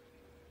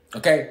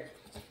 Okay?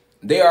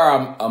 There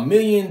are a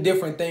million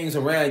different things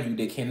around you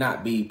that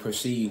cannot be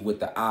perceived with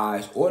the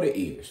eyes or the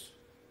ears.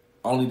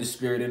 Only the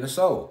spirit and the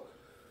soul.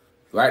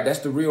 Right? That's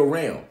the real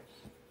realm.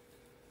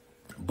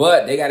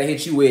 But they got to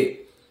hit you with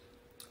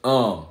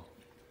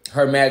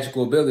her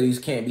magical abilities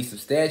can't be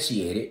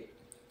substantiated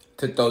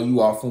to throw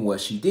you off from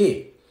what she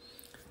did.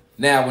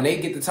 Now, when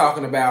they get to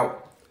talking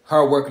about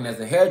her working as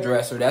a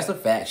hairdresser, that's a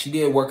fact. She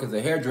did work as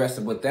a hairdresser,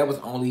 but that was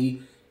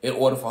only in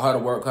order for her to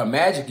work her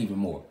magic even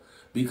more.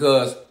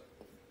 Because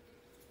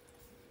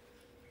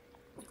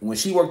when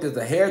she worked as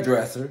a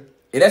hairdresser,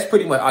 and that's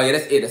pretty much, oh yeah,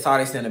 that's it. That's all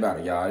they saying about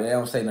it, y'all. They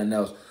don't say nothing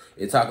else.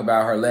 They talk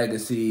about her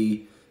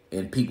legacy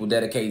and people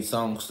dedicating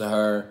songs to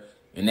her,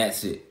 and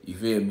that's it. You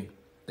feel me?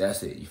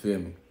 That's it. You feel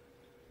me?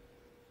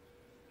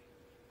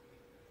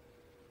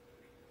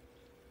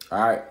 All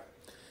right.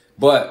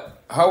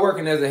 But her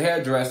working as a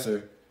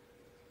hairdresser,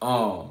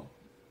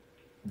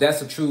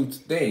 that's a true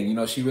thing. You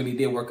know, she really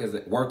did work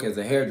as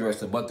a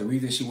hairdresser. But the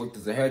reason she worked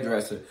as a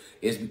hairdresser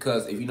is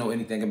because if you know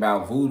anything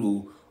about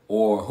voodoo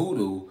or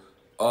hoodoo,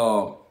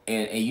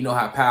 and you know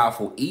how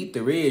powerful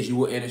ether is, you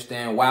will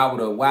understand why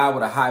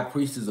would a high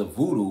priestess of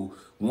voodoo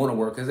want to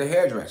work as a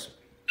hairdresser.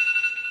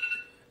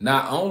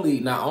 Not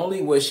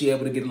only was she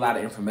able to get a lot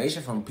of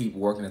information from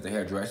people working as a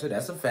hairdresser,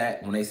 that's a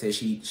fact. When they said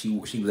she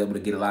was able to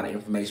get a lot of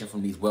information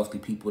from these wealthy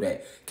people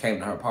that came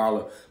to her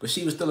parlor, but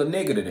she was still a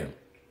nigga to them.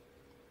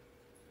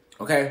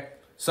 Okay,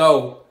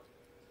 so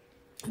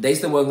they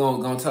still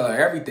wasn't gonna tell her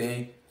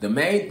everything. The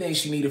main thing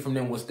she needed from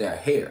them was their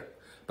hair.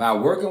 By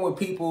working with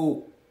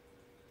people,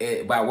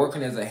 by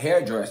working as a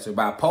hairdresser,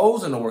 by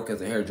posing to work as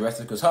a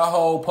hairdresser, because her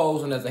whole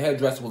posing as a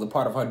hairdresser was a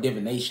part of her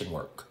divination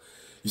work.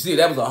 You see,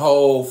 that was a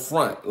whole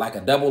front, like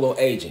a 000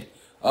 agent.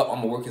 I'm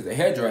going to work as a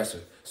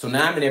hairdresser. So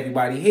now I'm in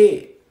everybody's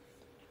head.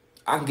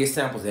 I can get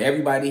samples of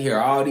everybody here.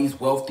 All these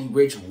wealthy,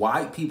 rich,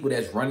 white people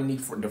that's running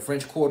the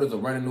French quarters or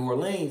running New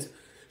Orleans.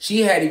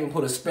 She had even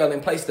put a spell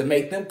in place to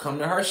make them come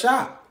to her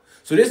shop.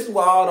 So this is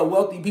why all the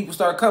wealthy people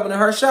started coming to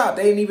her shop.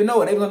 They didn't even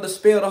know it. They was under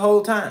spell the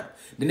whole time.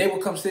 Then they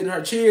would come sit in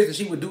her chairs and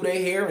she would do their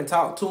hair and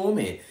talk to them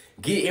and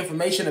get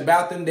information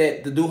about them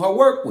that to do her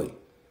work with.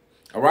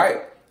 All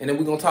right? And then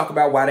we're going to talk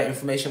about why that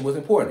information was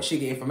important. She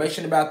get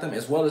information about them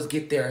as well as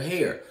get their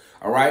hair.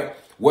 All right?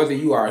 Whether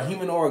you are a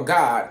human or a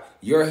god,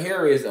 your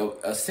hair is an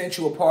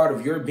essential part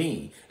of your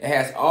being. It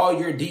has all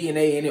your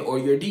DNA in it, or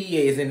your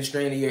DEA is in the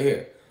strand of your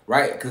hair.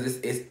 Right? Because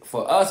it's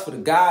for us, for the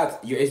gods,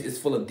 it's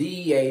full of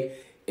DEA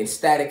and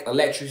static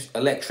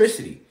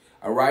electricity.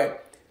 All right?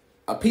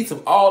 A piece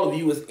of all of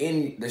you is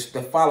in the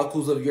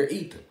follicles of your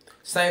ether.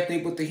 Same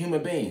thing with the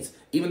human beings.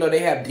 Even though they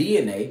have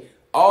DNA,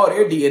 all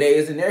their DNA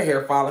is in their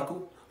hair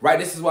follicle. Right?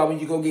 This is why when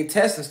you go get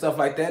tests and stuff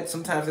like that,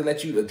 sometimes they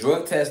let you a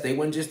drug test. They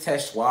wouldn't just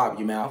swab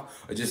your mouth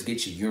or just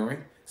get your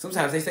urine.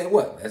 Sometimes they say,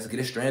 what? Let's get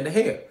a strand of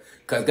hair.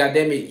 Because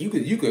goddamn it, you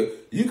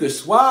could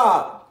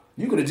swab.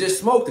 You could have just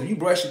smoked. If you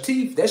brush your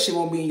teeth, that shit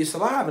won't be in your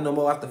saliva no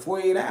more after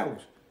 48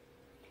 hours.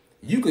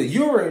 You could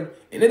urine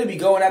and it'll be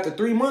going after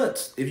 3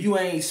 months if you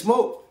ain't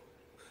smoked.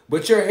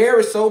 But your hair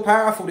is so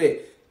powerful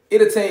that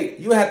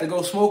you have to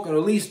go smoking at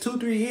least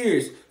 2-3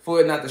 years for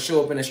it not to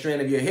show up in a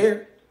strand of your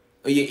hair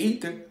or your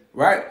ether.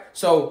 Right?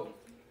 So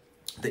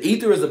the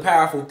ether is a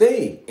powerful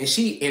thing. And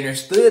she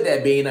understood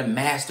that, being a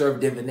master of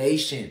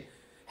divination,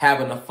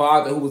 having a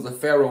father who was a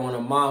pharaoh and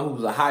a mom who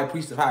was a high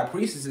priest of high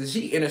priestesses.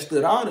 She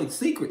understood all the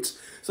secrets.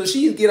 So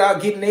she'd get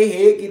out, get in their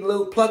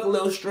head, pluck a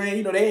little strand.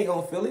 You know, they ain't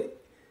going to feel it.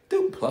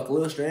 Dude, pluck a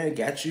little strand,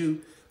 got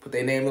you. Put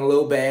their name in a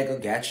little bag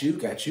of got you.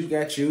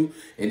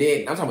 And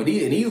then I'm talking about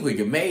these were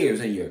your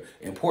mayors and your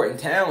important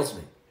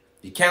townsmen,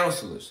 your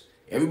counselors.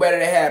 Everybody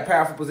that had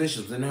powerful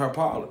positions was in her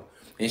parlor.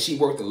 And she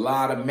worked a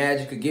lot of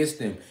magic against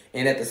them.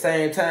 And at the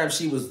same time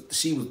she was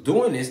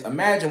doing this,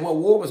 imagine what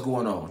war was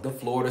going on. The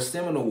Florida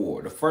Seminole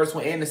War. The first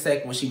one and the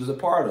second one she was a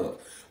part of.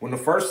 When the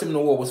first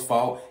Seminole War was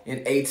fought in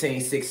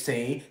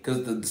 1816,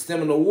 because the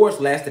Seminole Wars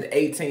lasted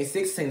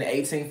 1816 to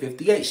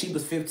 1858. She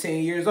was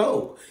 15 years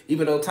old.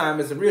 Even though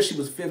time isn't real, she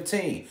was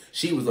 15.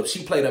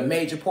 She played a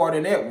major part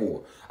in that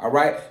war. All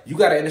right? You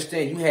got to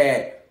understand, you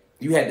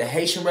had the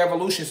Haitian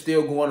Revolution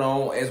still going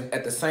on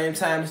at the same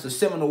time as the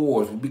Seminole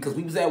Wars, because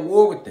we was at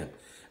war with them.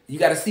 You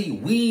got to see,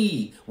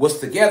 we was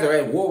together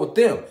at war with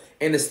them.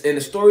 And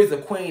the stories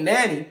of Queen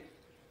Nanny,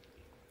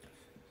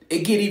 it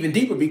get even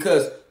deeper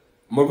because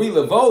Marie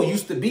Laveau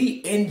used to be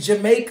in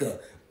Jamaica.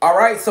 All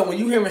right. So when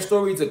you hearing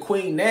stories of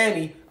Queen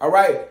Nanny, all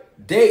right,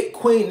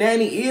 Queen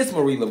Nanny is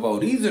Marie Laveau.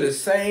 These are the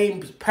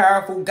same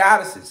powerful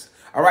goddesses.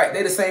 All right.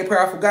 They're the same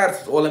powerful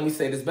goddesses. Or let me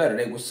say this better.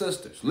 They were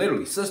sisters,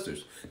 literally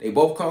sisters. They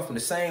both come from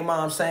the same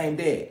mom, same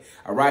dad.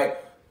 All right.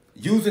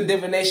 Using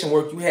divination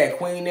work, you had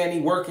Queen Nanny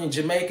working in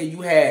Jamaica.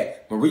 You had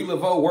Marie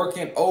Laveau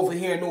working over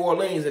here in New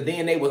Orleans, and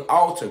then they would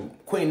alter.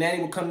 Queen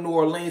Nanny would come to New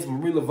Orleans,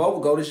 Marie Laveau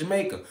would go to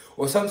Jamaica.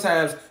 Or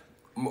sometimes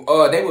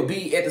they would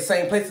be at the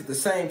same place at the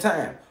same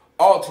time,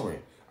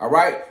 altering. All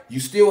right? You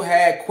still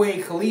had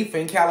Queen Khalifa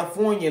in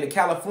California, and the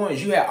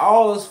Californians. You had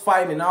all us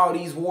fighting and all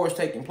these wars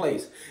taking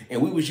place,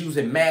 and we was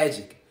using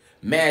magic,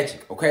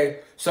 okay?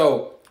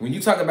 So when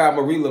you talk about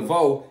Marie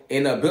Laveau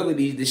and the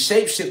ability to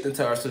shapeshift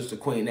into her sister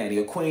Queen Nanny,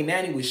 or Queen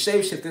Nanny would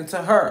shapeshift into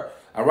her.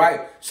 All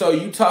right. So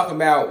you talk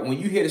about, when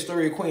you hear the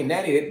story of Queen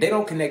Nanny, they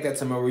don't connect that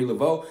to Marie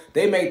Laveau.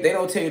 They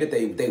don't tell you that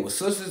they were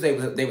sisters. They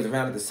was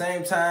around at the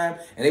same time,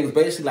 and they was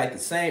basically like the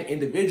same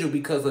individual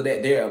because of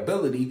their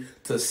ability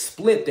to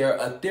split their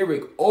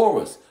etheric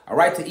auras. All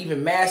right, to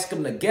even mask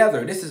them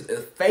together. This is a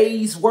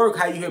phase work.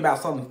 How you hear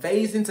about something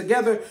phasing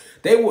together?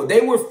 They were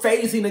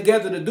phasing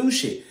together to do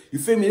shit. You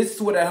feel me? This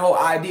is where that whole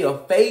idea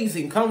of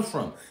phasing comes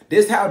from.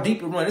 This is how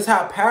deep it runs. This is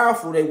how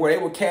powerful they were. They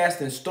were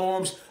casting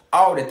storms,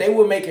 all that. They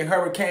were making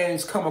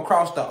hurricanes come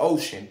across the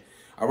ocean,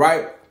 all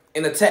right,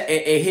 and attack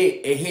and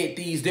hit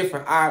these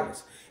different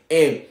islands.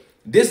 And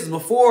this is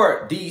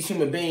before these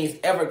human beings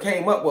ever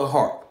came up with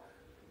harp.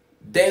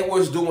 They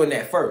was doing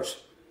that first.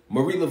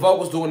 Marie Laveau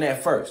was doing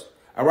that first.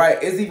 All right,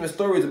 it's even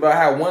stories about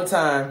how one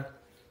time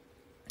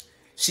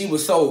she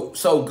was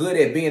so good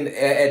at being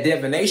at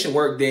divination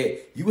work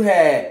that you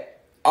had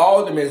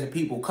aldermen and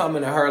people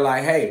coming to her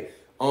like, hey,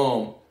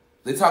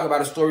 they talk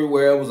about a story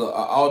where it was a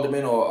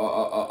alderman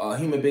or a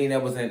human being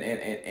that was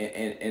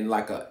in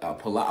like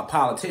a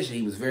politician.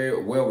 He was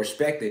very well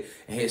respected,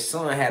 and his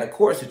son had a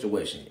court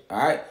situation. All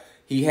right,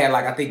 he had,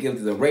 like, I think it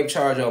was a rape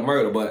charge or a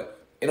murder,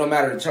 but It don't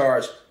matter the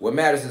charge. What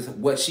matters is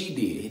what she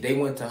did. They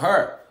went to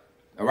her.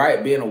 All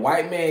right, being a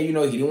white man, you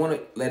know, he didn't want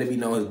to let it be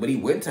known, but he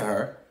went to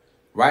her,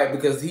 right,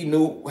 because he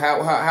knew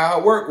how her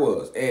work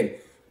was, and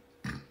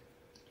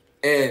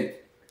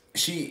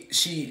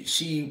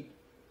she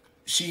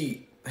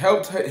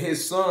helped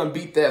his son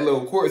beat that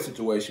little court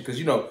situation, because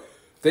you know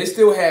they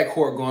still had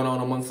court going on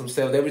amongst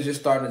themselves. They was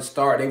just starting to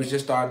start. They was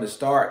just starting to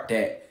start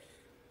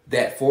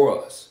that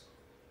for us,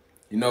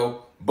 you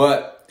know.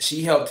 But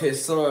she helped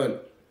his son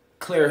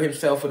clear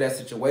himself of that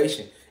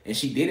situation, and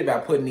she did it by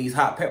putting these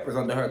hot peppers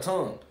under her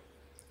tongue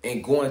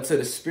and going to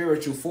the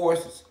spiritual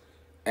forces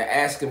and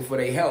asking for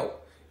their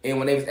help. And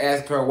when they was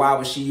asking her why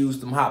would she use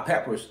them hot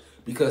peppers,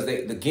 because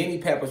the guinea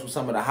peppers were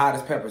some of the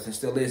hottest peppers, and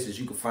still is, that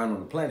you can find on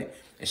the planet.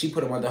 And she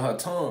put them under her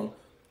tongue,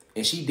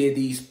 and she did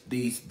these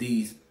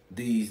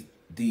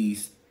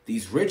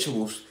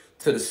rituals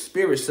to the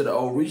spirits, to the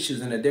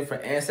orishas and the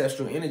different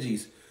ancestral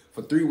energies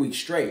for 3 weeks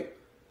straight.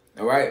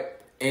 All right,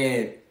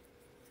 and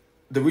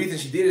the reason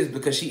she did it is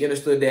because she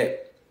understood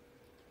that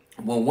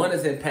when one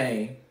is in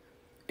pain,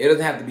 it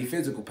doesn't have to be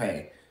physical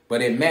pain,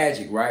 but in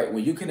magic, right?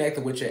 When you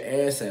connected with your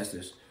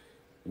ancestors,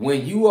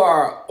 when you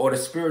are on the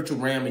spiritual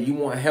realm and you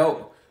want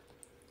help,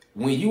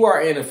 when you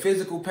are in a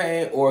physical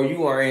pain or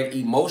you are in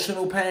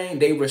emotional pain,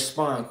 they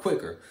respond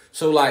quicker.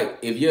 So like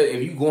if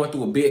you're going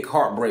through a big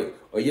heartbreak,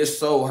 or your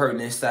soul hurting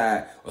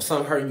inside, or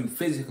something hurting you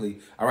physically,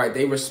 all right,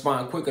 they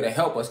respond quicker to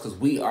help us because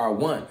we are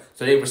one.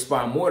 So they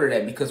respond more to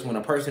that, because when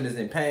a person is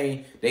in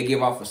pain, they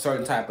give off a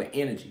certain type of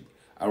energy,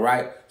 all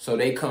right? So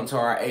they come to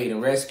our aid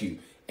and rescue.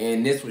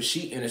 And this was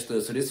she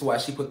understood. So this is why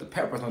she put the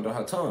peppers under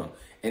her tongue.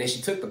 And then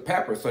she took the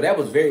peppers. So that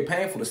was very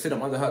painful to sit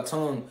them under her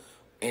tongue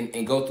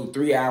and go through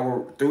 3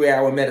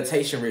 hour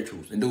meditation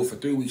rituals and do it for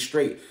 3 weeks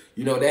straight.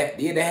 You know, that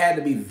had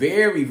to be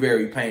very,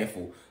 very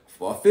painful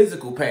for a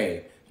physical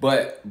pain.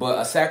 But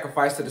a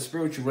sacrifice to the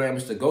spiritual realm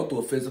is to go through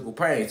a physical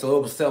pain. So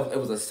it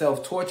was a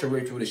self-torture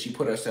ritual that she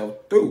put herself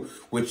through,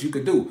 which you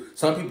could do.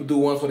 Some people do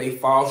ones where they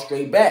fall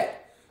straight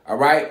back, all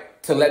right,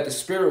 to let the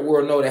spirit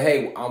world know that,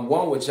 hey, I'm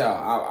one with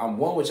y'all. I'm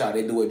one with y'all.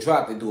 They do a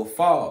drop, they do a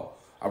fall,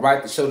 all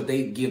right, to show that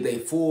they give their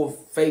full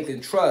faith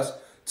and trust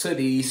to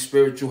these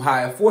spiritual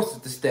higher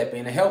forces to step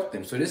in and help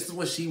them. So this is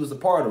what she was a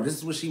part of. This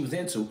is what she was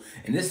into,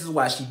 and this is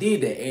why she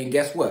did that. And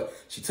guess what?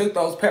 She took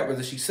those peppers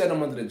and she set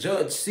them under the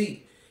judge's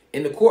seat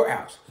in the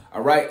courthouse,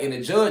 all right? And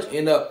the judge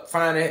ended up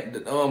finding,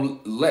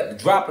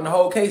 dropping the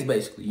whole case,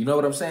 basically. You know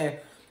what I'm saying?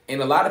 And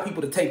a lot of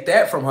people to take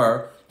that from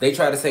her, they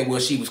try to say,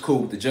 well, she was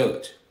cool with the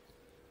judge.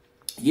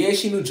 Yeah,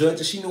 she knew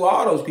judges, she knew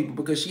all those people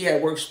because she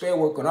had spell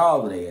work on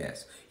all of their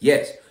ass.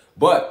 Yes,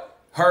 but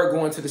her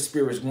going to the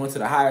spirits, going to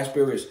the higher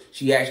spirits,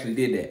 she actually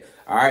did that.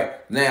 All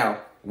right.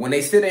 Now, when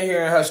they sit in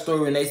here in her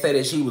story and they say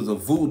that she was a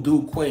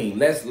voodoo queen,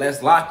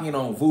 let's lock in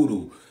on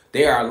voodoo.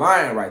 They are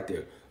lying right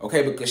there.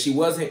 Okay, because she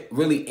wasn't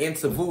really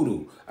into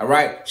voodoo. All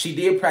right. She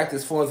did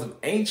practice forms of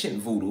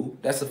ancient voodoo.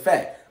 That's a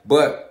fact.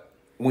 But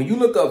when you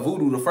look up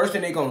voodoo, the first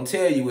thing they're gonna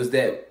tell you is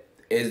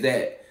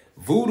that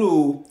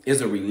voodoo is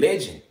a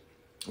religion.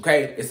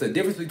 Okay, it's the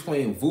difference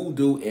between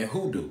voodoo and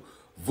hoodoo.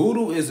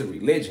 Voodoo is a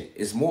religion.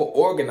 It's more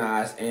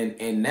organized,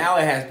 and now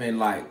it has been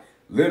like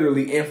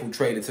literally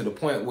infiltrated to the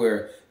point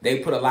where they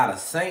put a lot of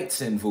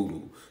saints in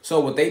voodoo. So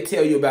what they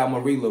tell you about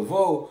Marie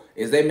Laveau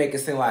is they make it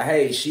seem like,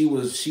 hey, she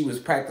was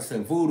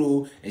practicing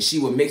voodoo and she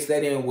would mix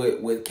that in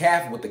with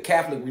the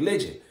Catholic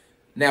religion.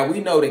 Now we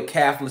know that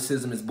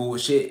Catholicism is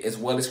bullshit as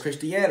well as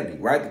Christianity,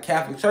 right? The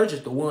Catholic Church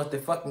is the ones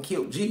that fucking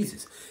killed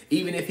Jesus.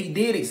 Even if he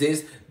did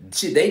exist,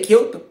 shit, they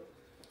killed him.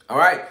 All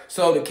right,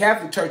 so the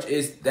Catholic Church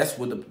that's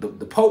what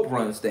the Pope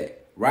runs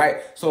that, right?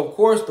 So of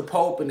course the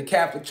Pope and the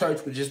Catholic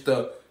Church were just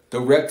the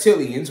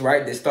reptilians,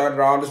 right? That started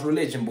all this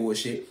religion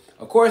bullshit.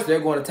 Of course they're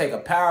going to take a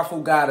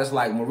powerful goddess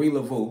like Marie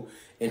Laveau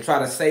and try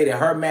to say that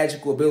her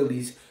magical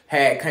abilities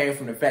came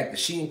from the fact that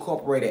she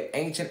incorporated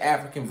ancient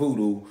African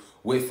voodoo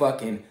with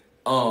fucking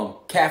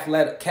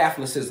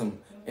Catholicism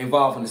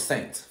involving the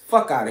saints.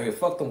 Fuck out of here.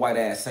 Fuck them white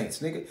ass saints,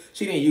 nigga.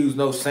 She didn't use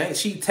no saints.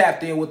 She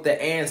tapped in with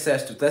the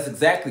ancestors. That's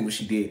exactly what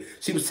she did.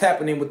 She was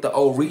tapping in with the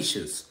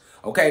orishas.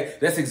 Okay,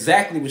 that's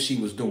exactly what she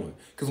was doing.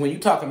 Because when you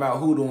talking about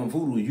hoodoo and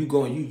voodoo, you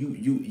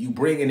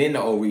bringing in the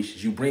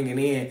orishas. You bringing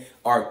in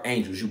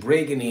archangels. You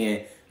bringing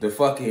in the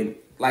fucking,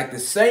 like the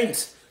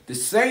saints. The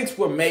saints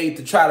were made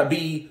to try to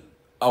be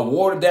a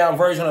watered down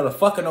version of the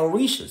fucking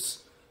orishas.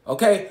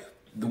 Okay,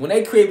 when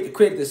they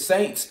created the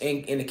saints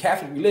in the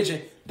Catholic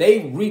religion,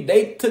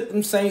 they took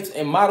them saints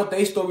and modeled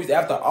their stories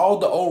after all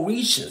the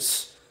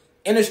orishas.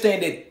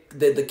 Understand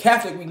that the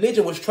Catholic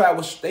religion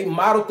they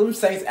modeled them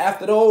saints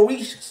after the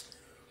orishas.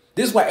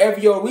 This is why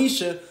every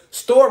orisha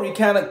story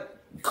kind of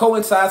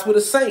coincides with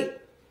a saint.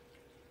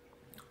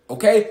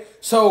 Okay,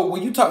 so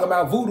when you talk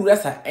about voodoo,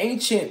 that's an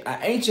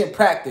ancient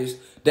practice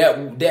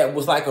that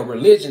was like a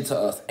religion to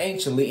us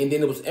anciently, and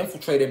then it was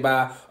infiltrated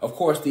by, of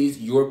course, these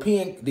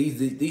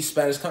these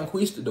Spanish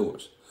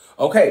conquistadors.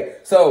 Okay,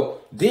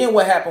 so then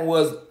what happened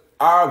was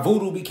our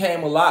voodoo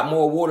became a lot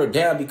more watered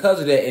down because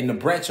of that. And to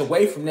branch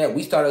away from that,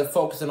 we started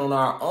focusing on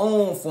our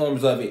own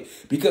forms of it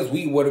because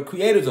we were the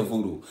creators of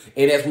voodoo.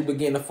 And as we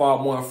began to fall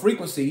more in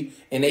frequency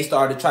and they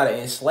started to try to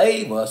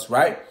enslave us,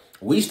 right?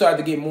 We started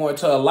to get more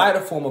into a lighter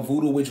form of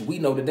voodoo, which we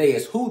know today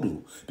as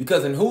hoodoo.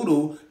 Because in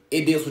hoodoo,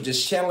 it deals with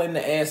just channeling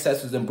the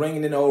ancestors and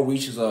bringing in the old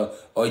reaches,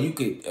 or you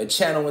could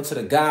channel into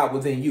the God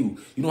within you.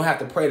 You don't have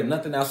to pray to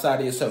nothing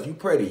outside of yourself. You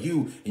pray to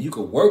you, and you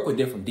can work with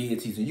different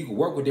deities, and you can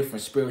work with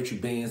different spiritual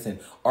beings and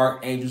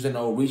archangels and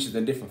old reaches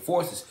and different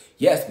forces.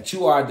 Yes, but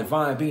you are a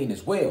divine being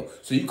as well.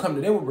 So you come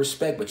to them with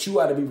respect, but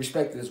you ought to be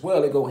respected as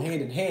well. They go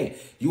hand in hand.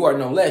 You are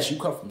no less. You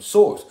come from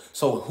source.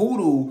 So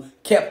hoodoo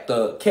kept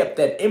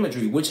that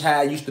imagery, which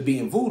how it used to be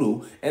in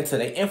voodoo, until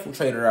they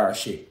infiltrated our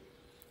shit.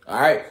 All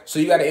right, so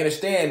you got to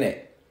understand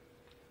that.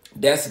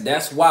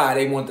 That's why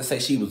they want to say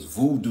she was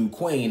voodoo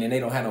queen, and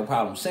they don't have no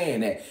problem saying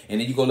that. And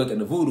then you go look at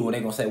the voodoo, and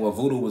they're going to say, well,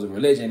 voodoo was a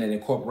religion and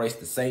incorporates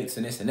the saints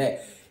and this and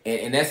that.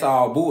 And that's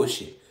all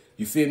bullshit.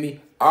 You feel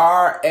me?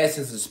 Our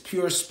essence is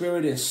pure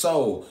spirit and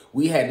soul.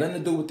 We had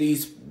nothing to do with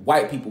these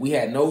white people. We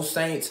had no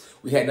saints.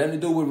 We had nothing to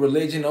do with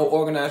religion, no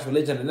organized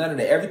religion, or none of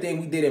that. Everything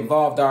we did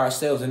involved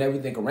ourselves and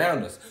everything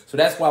around us. So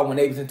that's why when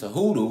they was into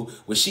hoodoo,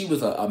 when she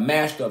was a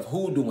master of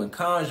hoodoo and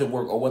conjure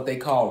work, or what they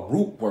call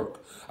root work.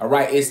 All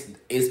right,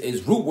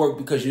 it's root work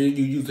because you're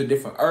using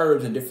different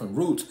herbs and different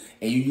roots,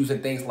 and you're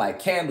using things like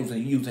candles,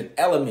 and you're using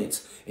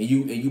elements, and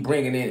you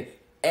bringing in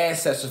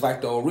ancestors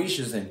like the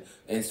Orishas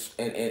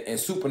and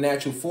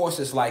supernatural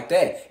forces like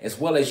that, as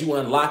well as you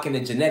unlocking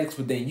the genetics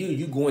within you.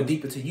 You going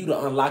deeper to you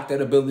to unlock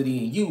that ability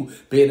in you,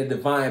 being a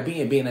divine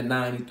being, being a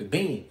non-ether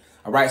being.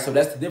 All right, so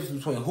that's the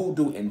difference between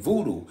hoodoo and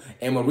voodoo.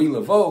 And Marie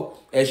Laveau,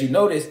 as you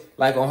notice,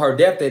 like on her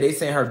death day, they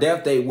saying her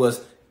death date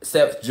was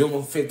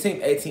June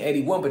 15th,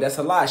 1881, but that's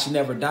a lie. She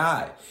never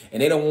died.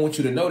 And they don't want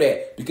you to know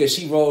that because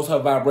she rose her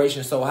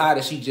vibration so high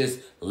that she just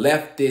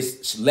left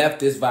this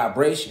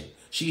vibration.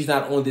 She's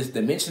not on this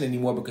dimension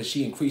anymore because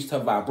she increased her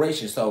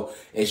vibration. So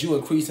as you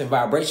increase in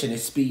vibration, it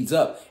speeds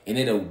up and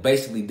it'll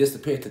basically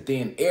disappear to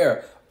thin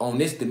air on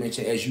this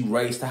dimension as you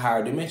raise to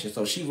higher dimension.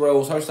 So she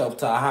rose herself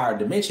to a higher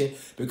dimension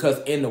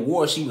because in the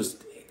war, she was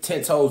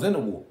 10 toes in the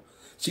war.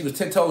 She was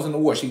 10 toes in the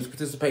war. She was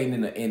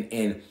participating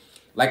in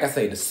like I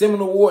say, the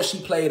Seminole War.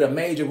 She played a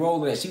major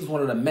role in that. She was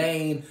one of the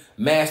main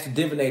master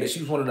divinators. She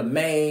was one of the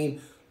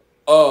main,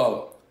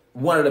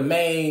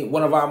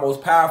 one of our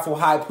most powerful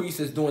high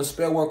priestesses doing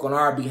spell work on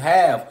our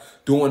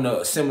behalf during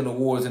the Seminole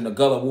Wars and the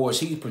Gullah Wars.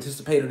 She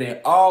participated in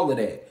all of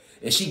that.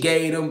 And she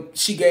gave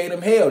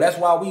them hell. That's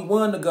why we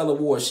won the Gullah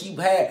War. She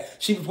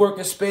was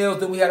working spells.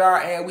 Then we had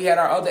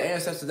our other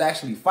ancestors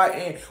actually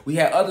fighting. We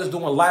had others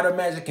doing lighter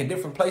magic in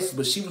different places,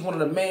 but she was one of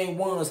the main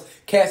ones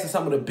casting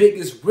some of the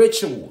biggest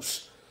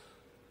rituals.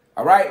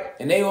 All right,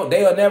 and they'll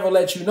never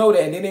let you know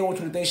that, and then they want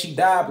you to think she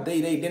died, but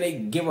then they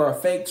give her a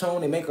fake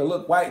tone, they make her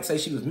look white, say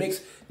she was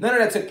mixed. None of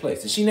that took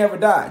place, and she never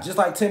died. Just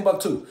like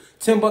Timbuktu.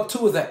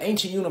 Timbuktu is an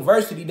ancient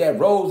university that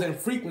rose in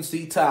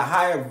frequency to a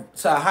higher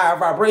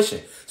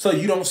vibration. So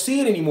you don't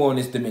see it anymore in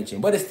this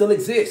dimension, but it still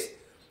exists.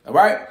 All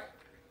right.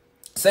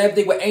 Same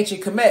thing with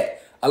ancient Kemet.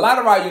 A lot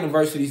of our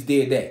universities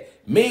did that.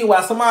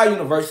 Meanwhile, some of our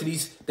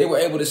universities, they were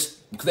able to,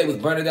 because they was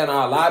burning down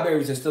our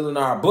libraries and stealing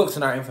our books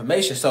and our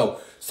information.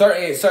 So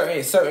certain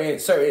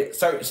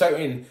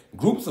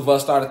groups of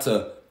us started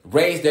to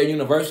raise their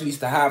universities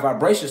to high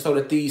vibrations so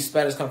that these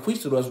Spanish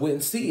conquistadors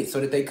wouldn't see it, so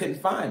that they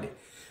couldn't find it.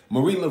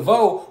 Marie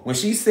Laveau, when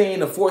she's seeing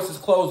the forces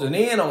closing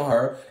in on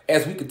her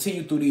as we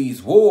continue through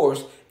these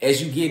wars,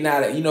 as you getting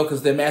out of,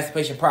 because the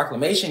Emancipation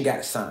Proclamation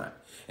got signed.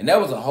 And that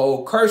was a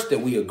whole curse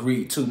that we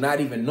agreed to, not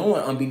even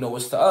knowing,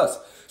 unbeknownst to us.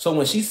 So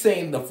when she's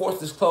seeing the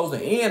forces closing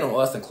in on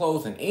us and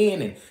closing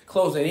in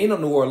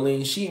on New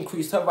Orleans, she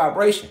increased her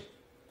vibration.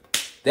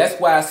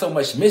 That's why so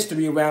much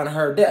mystery around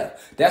her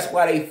death. That's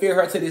why they fear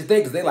her to this day,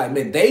 because they like,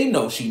 man, they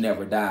know she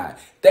never died.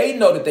 They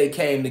know that they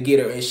came to get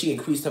her, and she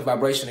increased her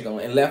vibration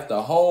and left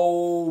the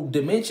whole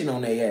dimension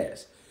on their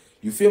ass.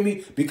 You feel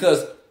me?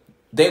 Because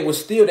they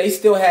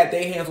still had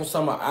their hands on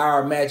some of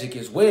our magic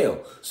as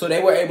well. So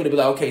they were able to be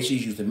like, okay,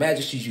 she's using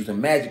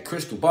magic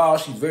crystal ball.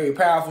 She's very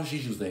powerful.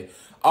 She's using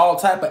all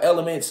type of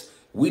elements.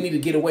 We need to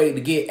get away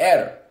to get at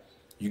her.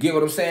 You get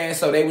what I'm saying?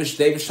 So they was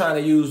trying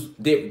to use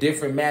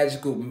different magics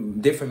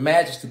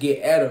to get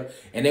at her,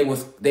 and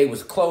they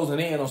was closing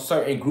in on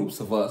certain groups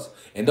of us,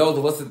 and those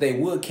of us that they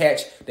would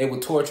catch, they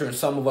would torture, and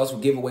some of us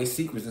would give away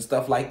secrets and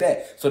stuff like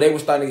that. So they were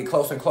starting to get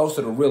closer and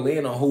closer to reel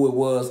in on who it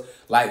was,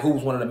 like who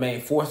was one of the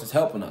main forces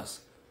helping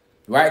us,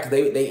 right? Because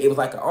it was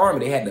like an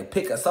army. They had to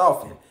pick us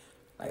off and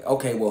like,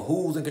 okay, well,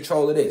 who's in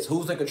control of this?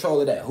 Who's in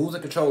control of that? Who's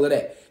in control of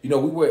that? We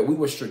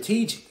were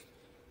strategic.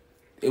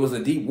 It was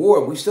a deep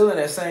war. We're still in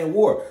that same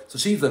war. So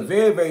she's a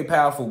very, very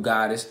powerful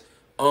goddess.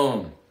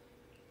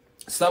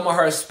 Some of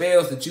her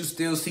spells that you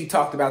still see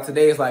talked about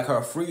today is like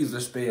her freezer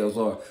spells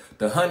or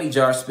the honey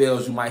jar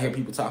spells you might hear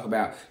people talk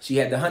about. She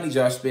had the honey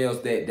jar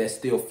spells that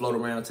still float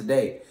around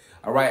today.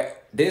 All right.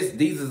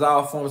 These is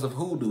all forms of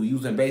hoodoo,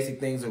 using basic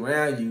things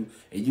around you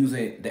and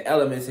using the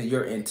elements and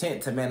your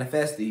intent to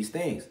manifest these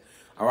things.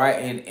 all right,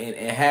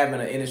 and having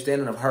an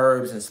understanding of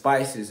herbs and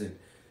spices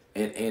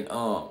and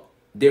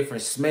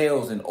different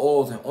smells and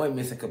oils and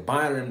ointments and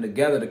combining them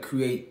together to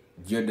create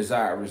your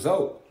desired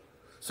result.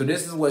 So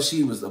this is what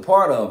she was a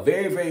part of.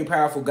 Very, very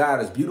powerful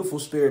goddess, beautiful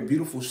spirit,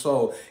 beautiful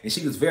soul. And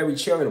she was very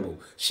charitable.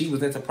 She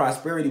was into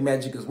prosperity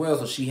magic as well.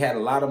 So she had a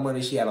lot of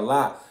money. She had a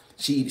lot.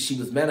 She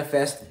was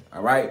manifesting,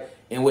 all right?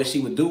 And what she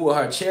would do with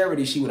her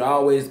charity, she would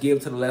always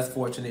give to the less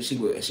fortunate. She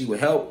would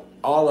help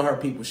all of her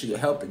people. She would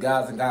help the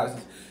gods and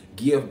goddesses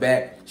give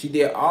back. She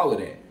did all of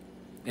that.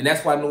 And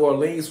that's why New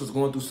Orleans was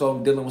going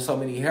through dealing with so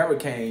many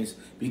hurricanes,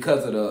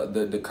 because of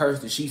the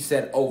curse that she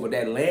set over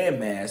that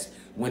landmass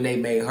when they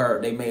made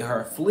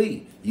her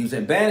flee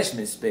using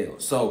banishment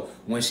spells. So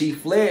when she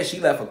fled, she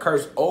left a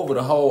curse over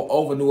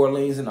New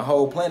Orleans and the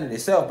whole planet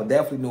itself, but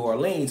definitely New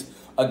Orleans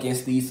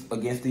against these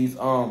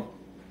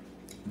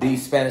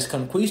Spanish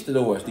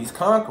conquistadors, these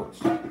conquerors.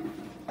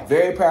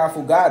 Very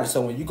powerful goddess.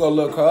 So when you go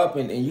look her up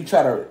and you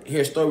try to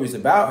hear stories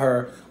about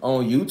her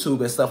on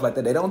YouTube and stuff like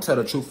that, they don't tell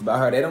the truth about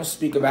her. They don't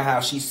speak about how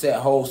she set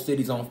whole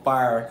cities on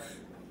fire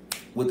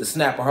with the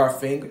snap of her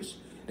fingers.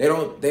 They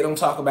don't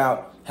talk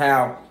about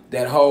how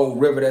that whole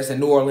river that's in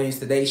New Orleans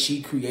today,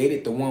 she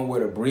created, the one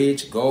where the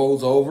bridge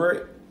goes over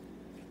it.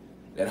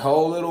 That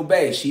whole little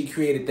bay, she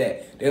created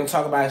that. They don't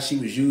talk about how she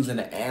was using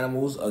the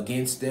animals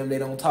against them. They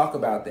don't talk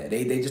about that.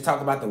 They just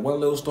talk about the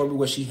one little story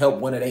where she helped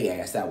one of their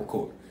ass out with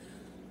court.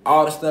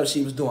 All the stuff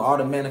she was doing, all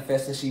the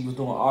manifesting she was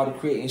doing, all the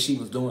creating she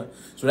was doing.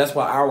 So that's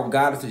why our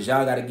goddesses,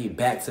 y'all got to get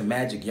back to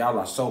magic. Y'all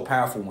are so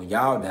powerful when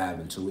y'all dive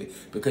into it,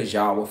 because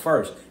y'all were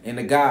first. And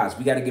the gods,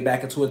 we got to get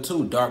back into it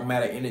too. Dark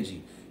matter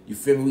energy. You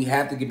feel me? We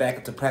have to get back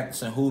into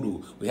practicing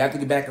hoodoo. We have to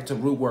get back into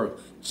root work.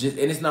 And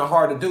it's not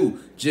hard to do.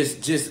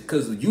 Just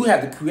because you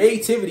have the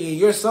creativity in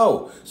your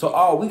soul. So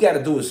all we got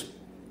to do is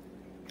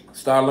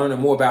start learning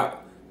more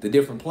about the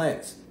different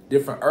plants,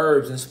 different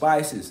herbs and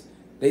spices.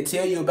 They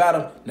tell you about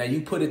them. Now you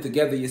put it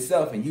together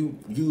yourself and you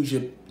use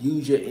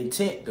your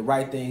intent to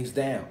write things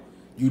down.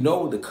 You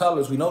know the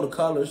colors. We know the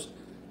colors.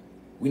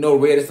 We know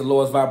red is the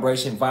lowest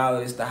vibration.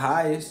 Violet is the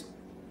highest.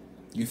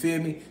 You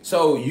feel me?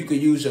 So you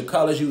could use your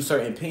colors, use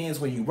certain pens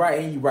when you write,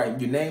 and you write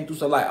your name through.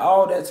 So like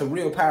all that's a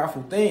real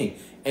powerful thing.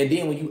 And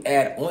then when you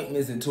add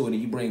ointments into it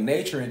and you bring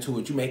nature into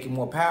it, you make it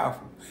more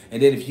powerful.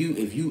 And then if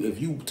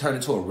you turn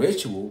it to a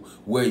ritual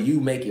where you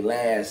make it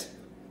last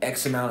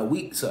X amount of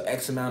weeks or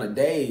X amount of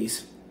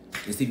days,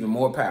 it's even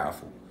more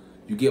powerful.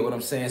 You get what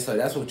I'm saying? So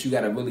that's what you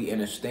got to really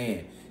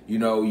understand. You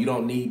know, you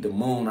don't need the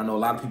moon. I know a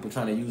lot of people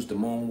trying to use the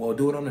moon. Well,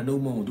 do it on the new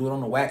moon. Do it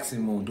on the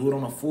waxing moon. Do it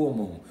on the full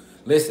moon.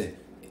 Listen.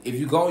 If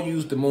you're going to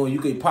use the moon, you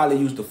could probably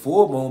use the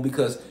full moon,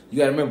 because you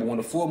got to remember, when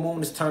the full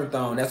moon is turned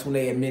on, that's when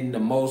they emitting the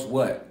most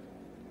what?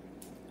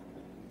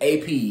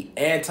 AP,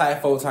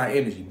 anti-photon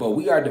energy. But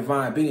we are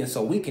divine beings,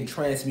 so we can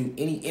transmute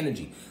any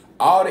energy.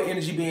 All the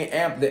energy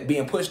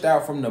being pushed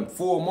out from the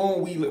full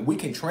moon, we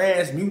can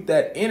transmute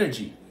that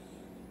energy,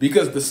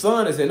 because the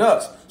sun is in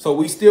us. So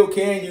we still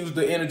can use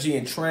the energy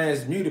and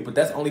transmute it, but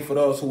that's only for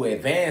those who are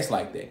advanced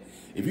like that.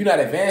 If you're not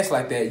advanced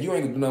like that, you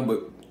ain't going to do nothing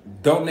but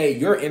donate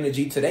your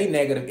energy to their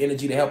negative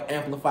energy to help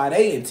amplify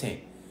their intent.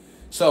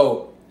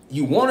 So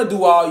you want to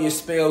do all your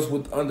spells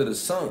with under the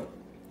sun.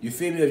 You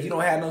feel me? If you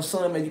don't have no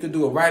sun, man, you can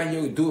do it right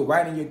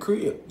in your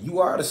crib. You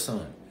are the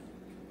sun,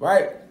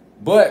 right?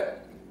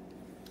 But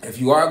if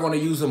you are going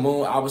to use a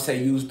moon, I would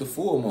say use the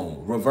full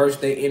moon. Reverse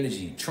their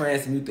energy.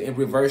 Transmute the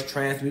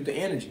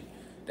energy.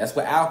 That's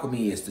what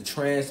alchemy is, to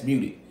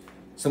transmute it.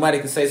 Somebody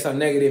can say something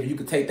negative, you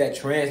can take that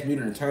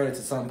transmuter and turn it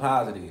to something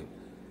positive.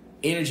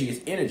 Energy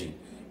is energy.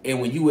 And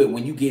when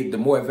you get, the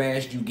more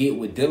advanced you get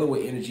with dealing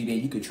with energy,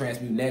 then you can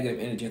transmute negative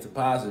energy into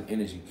positive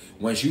energy.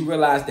 Once you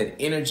realize that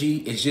energy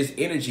is just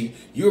energy,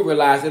 you'll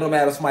realize it don't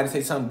matter if somebody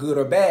say something good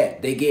or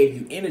bad. They gave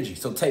you energy.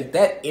 So take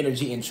that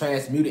energy and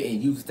transmute it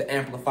and use it to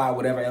amplify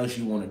whatever else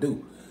you want to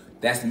do.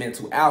 That's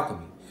mental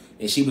alchemy.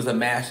 And she was a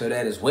master of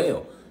that as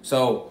well.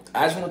 So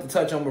I just want to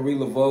touch on Marie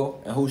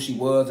Laveau and who she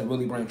was, and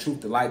really bring truth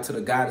to light to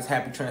the goddess.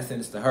 Happy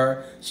transcendence to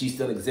her. She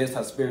still exists.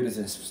 Her spirit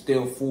is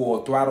still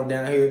full throttle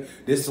down here.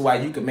 This is why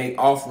you can make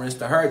offerings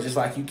to her just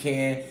like you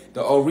can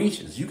the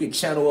Orishas. You can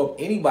channel up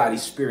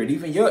anybody's spirit,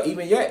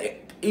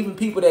 even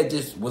people that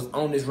just was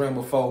on this realm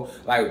before,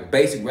 like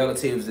basic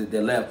relatives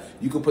that left.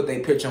 You can put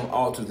their picture on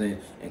altars and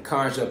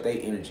conjure up their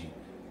energy.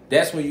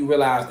 That's when you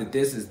realize that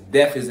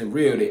death isn't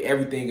real, that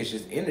everything is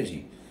just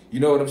energy. You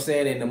know what I'm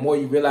saying? And the more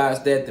you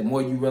realize that, the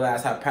more you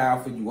realize how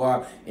powerful you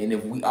are. And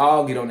if we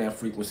all get on that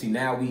frequency,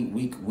 now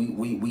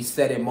we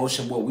set in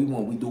motion what we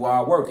want. We do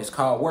our work. It's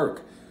called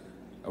work.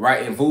 All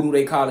right? In voodoo,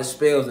 they call it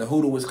spells, and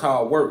hoodoo is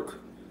called work.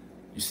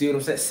 You see what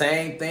I'm saying?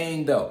 Same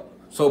thing, though.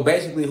 So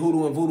basically,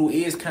 hoodoo and voodoo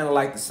is kind of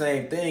like the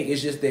same thing.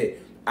 It's just that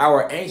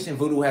our ancient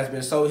voodoo has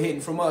been so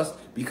hidden from us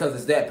because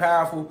it's that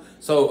powerful.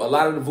 So a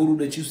lot of the voodoo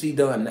that you see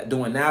doing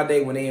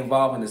nowadays when they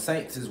involve in the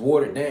saints is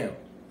watered down.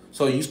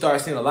 So you start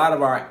seeing a lot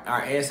of our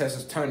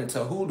ancestors turn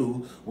into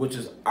hoodoo, which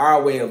is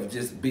our way of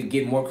just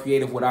getting more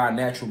creative with our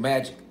natural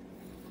magic,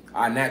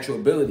 our natural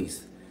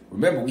abilities.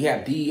 Remember, we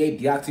have DEA,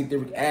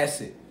 deoxytheric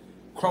acid,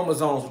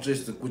 chromosomes,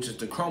 which is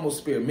the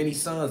chromosphere, many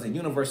suns and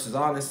universes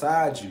all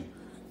inside you.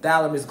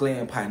 Thalamus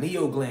gland,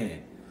 pineal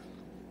gland,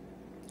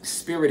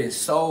 spirit and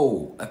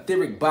soul,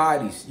 etheric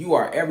bodies. You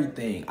are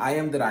everything. I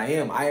am that I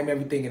am. I am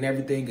everything and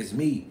everything is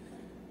me.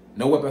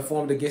 No weapon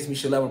formed against me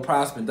shall ever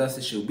prosper, and thus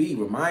it shall be.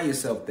 Remind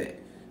yourself that.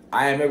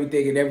 I am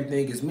everything and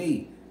everything is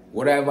me.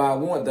 Whatever I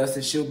want, thus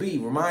it shall be.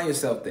 Remind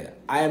yourself that.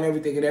 I am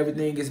everything and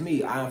everything is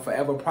me. I am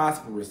forever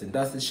prosperous, and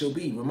thus it shall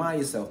be. Remind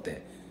yourself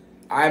that.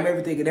 I am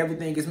everything and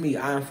everything is me.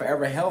 I am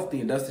forever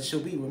healthy, and thus it shall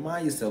be.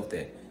 Remind yourself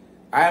that.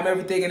 I am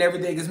everything and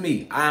everything is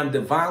me. I am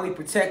divinely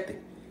protected.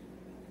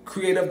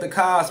 Creator of the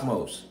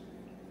cosmos.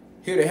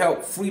 Here to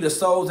help free the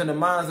souls and the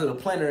minds of the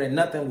planet, and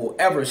nothing will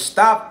ever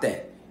stop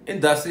that.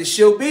 And thus it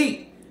shall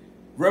be.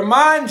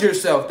 Remind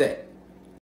yourself that.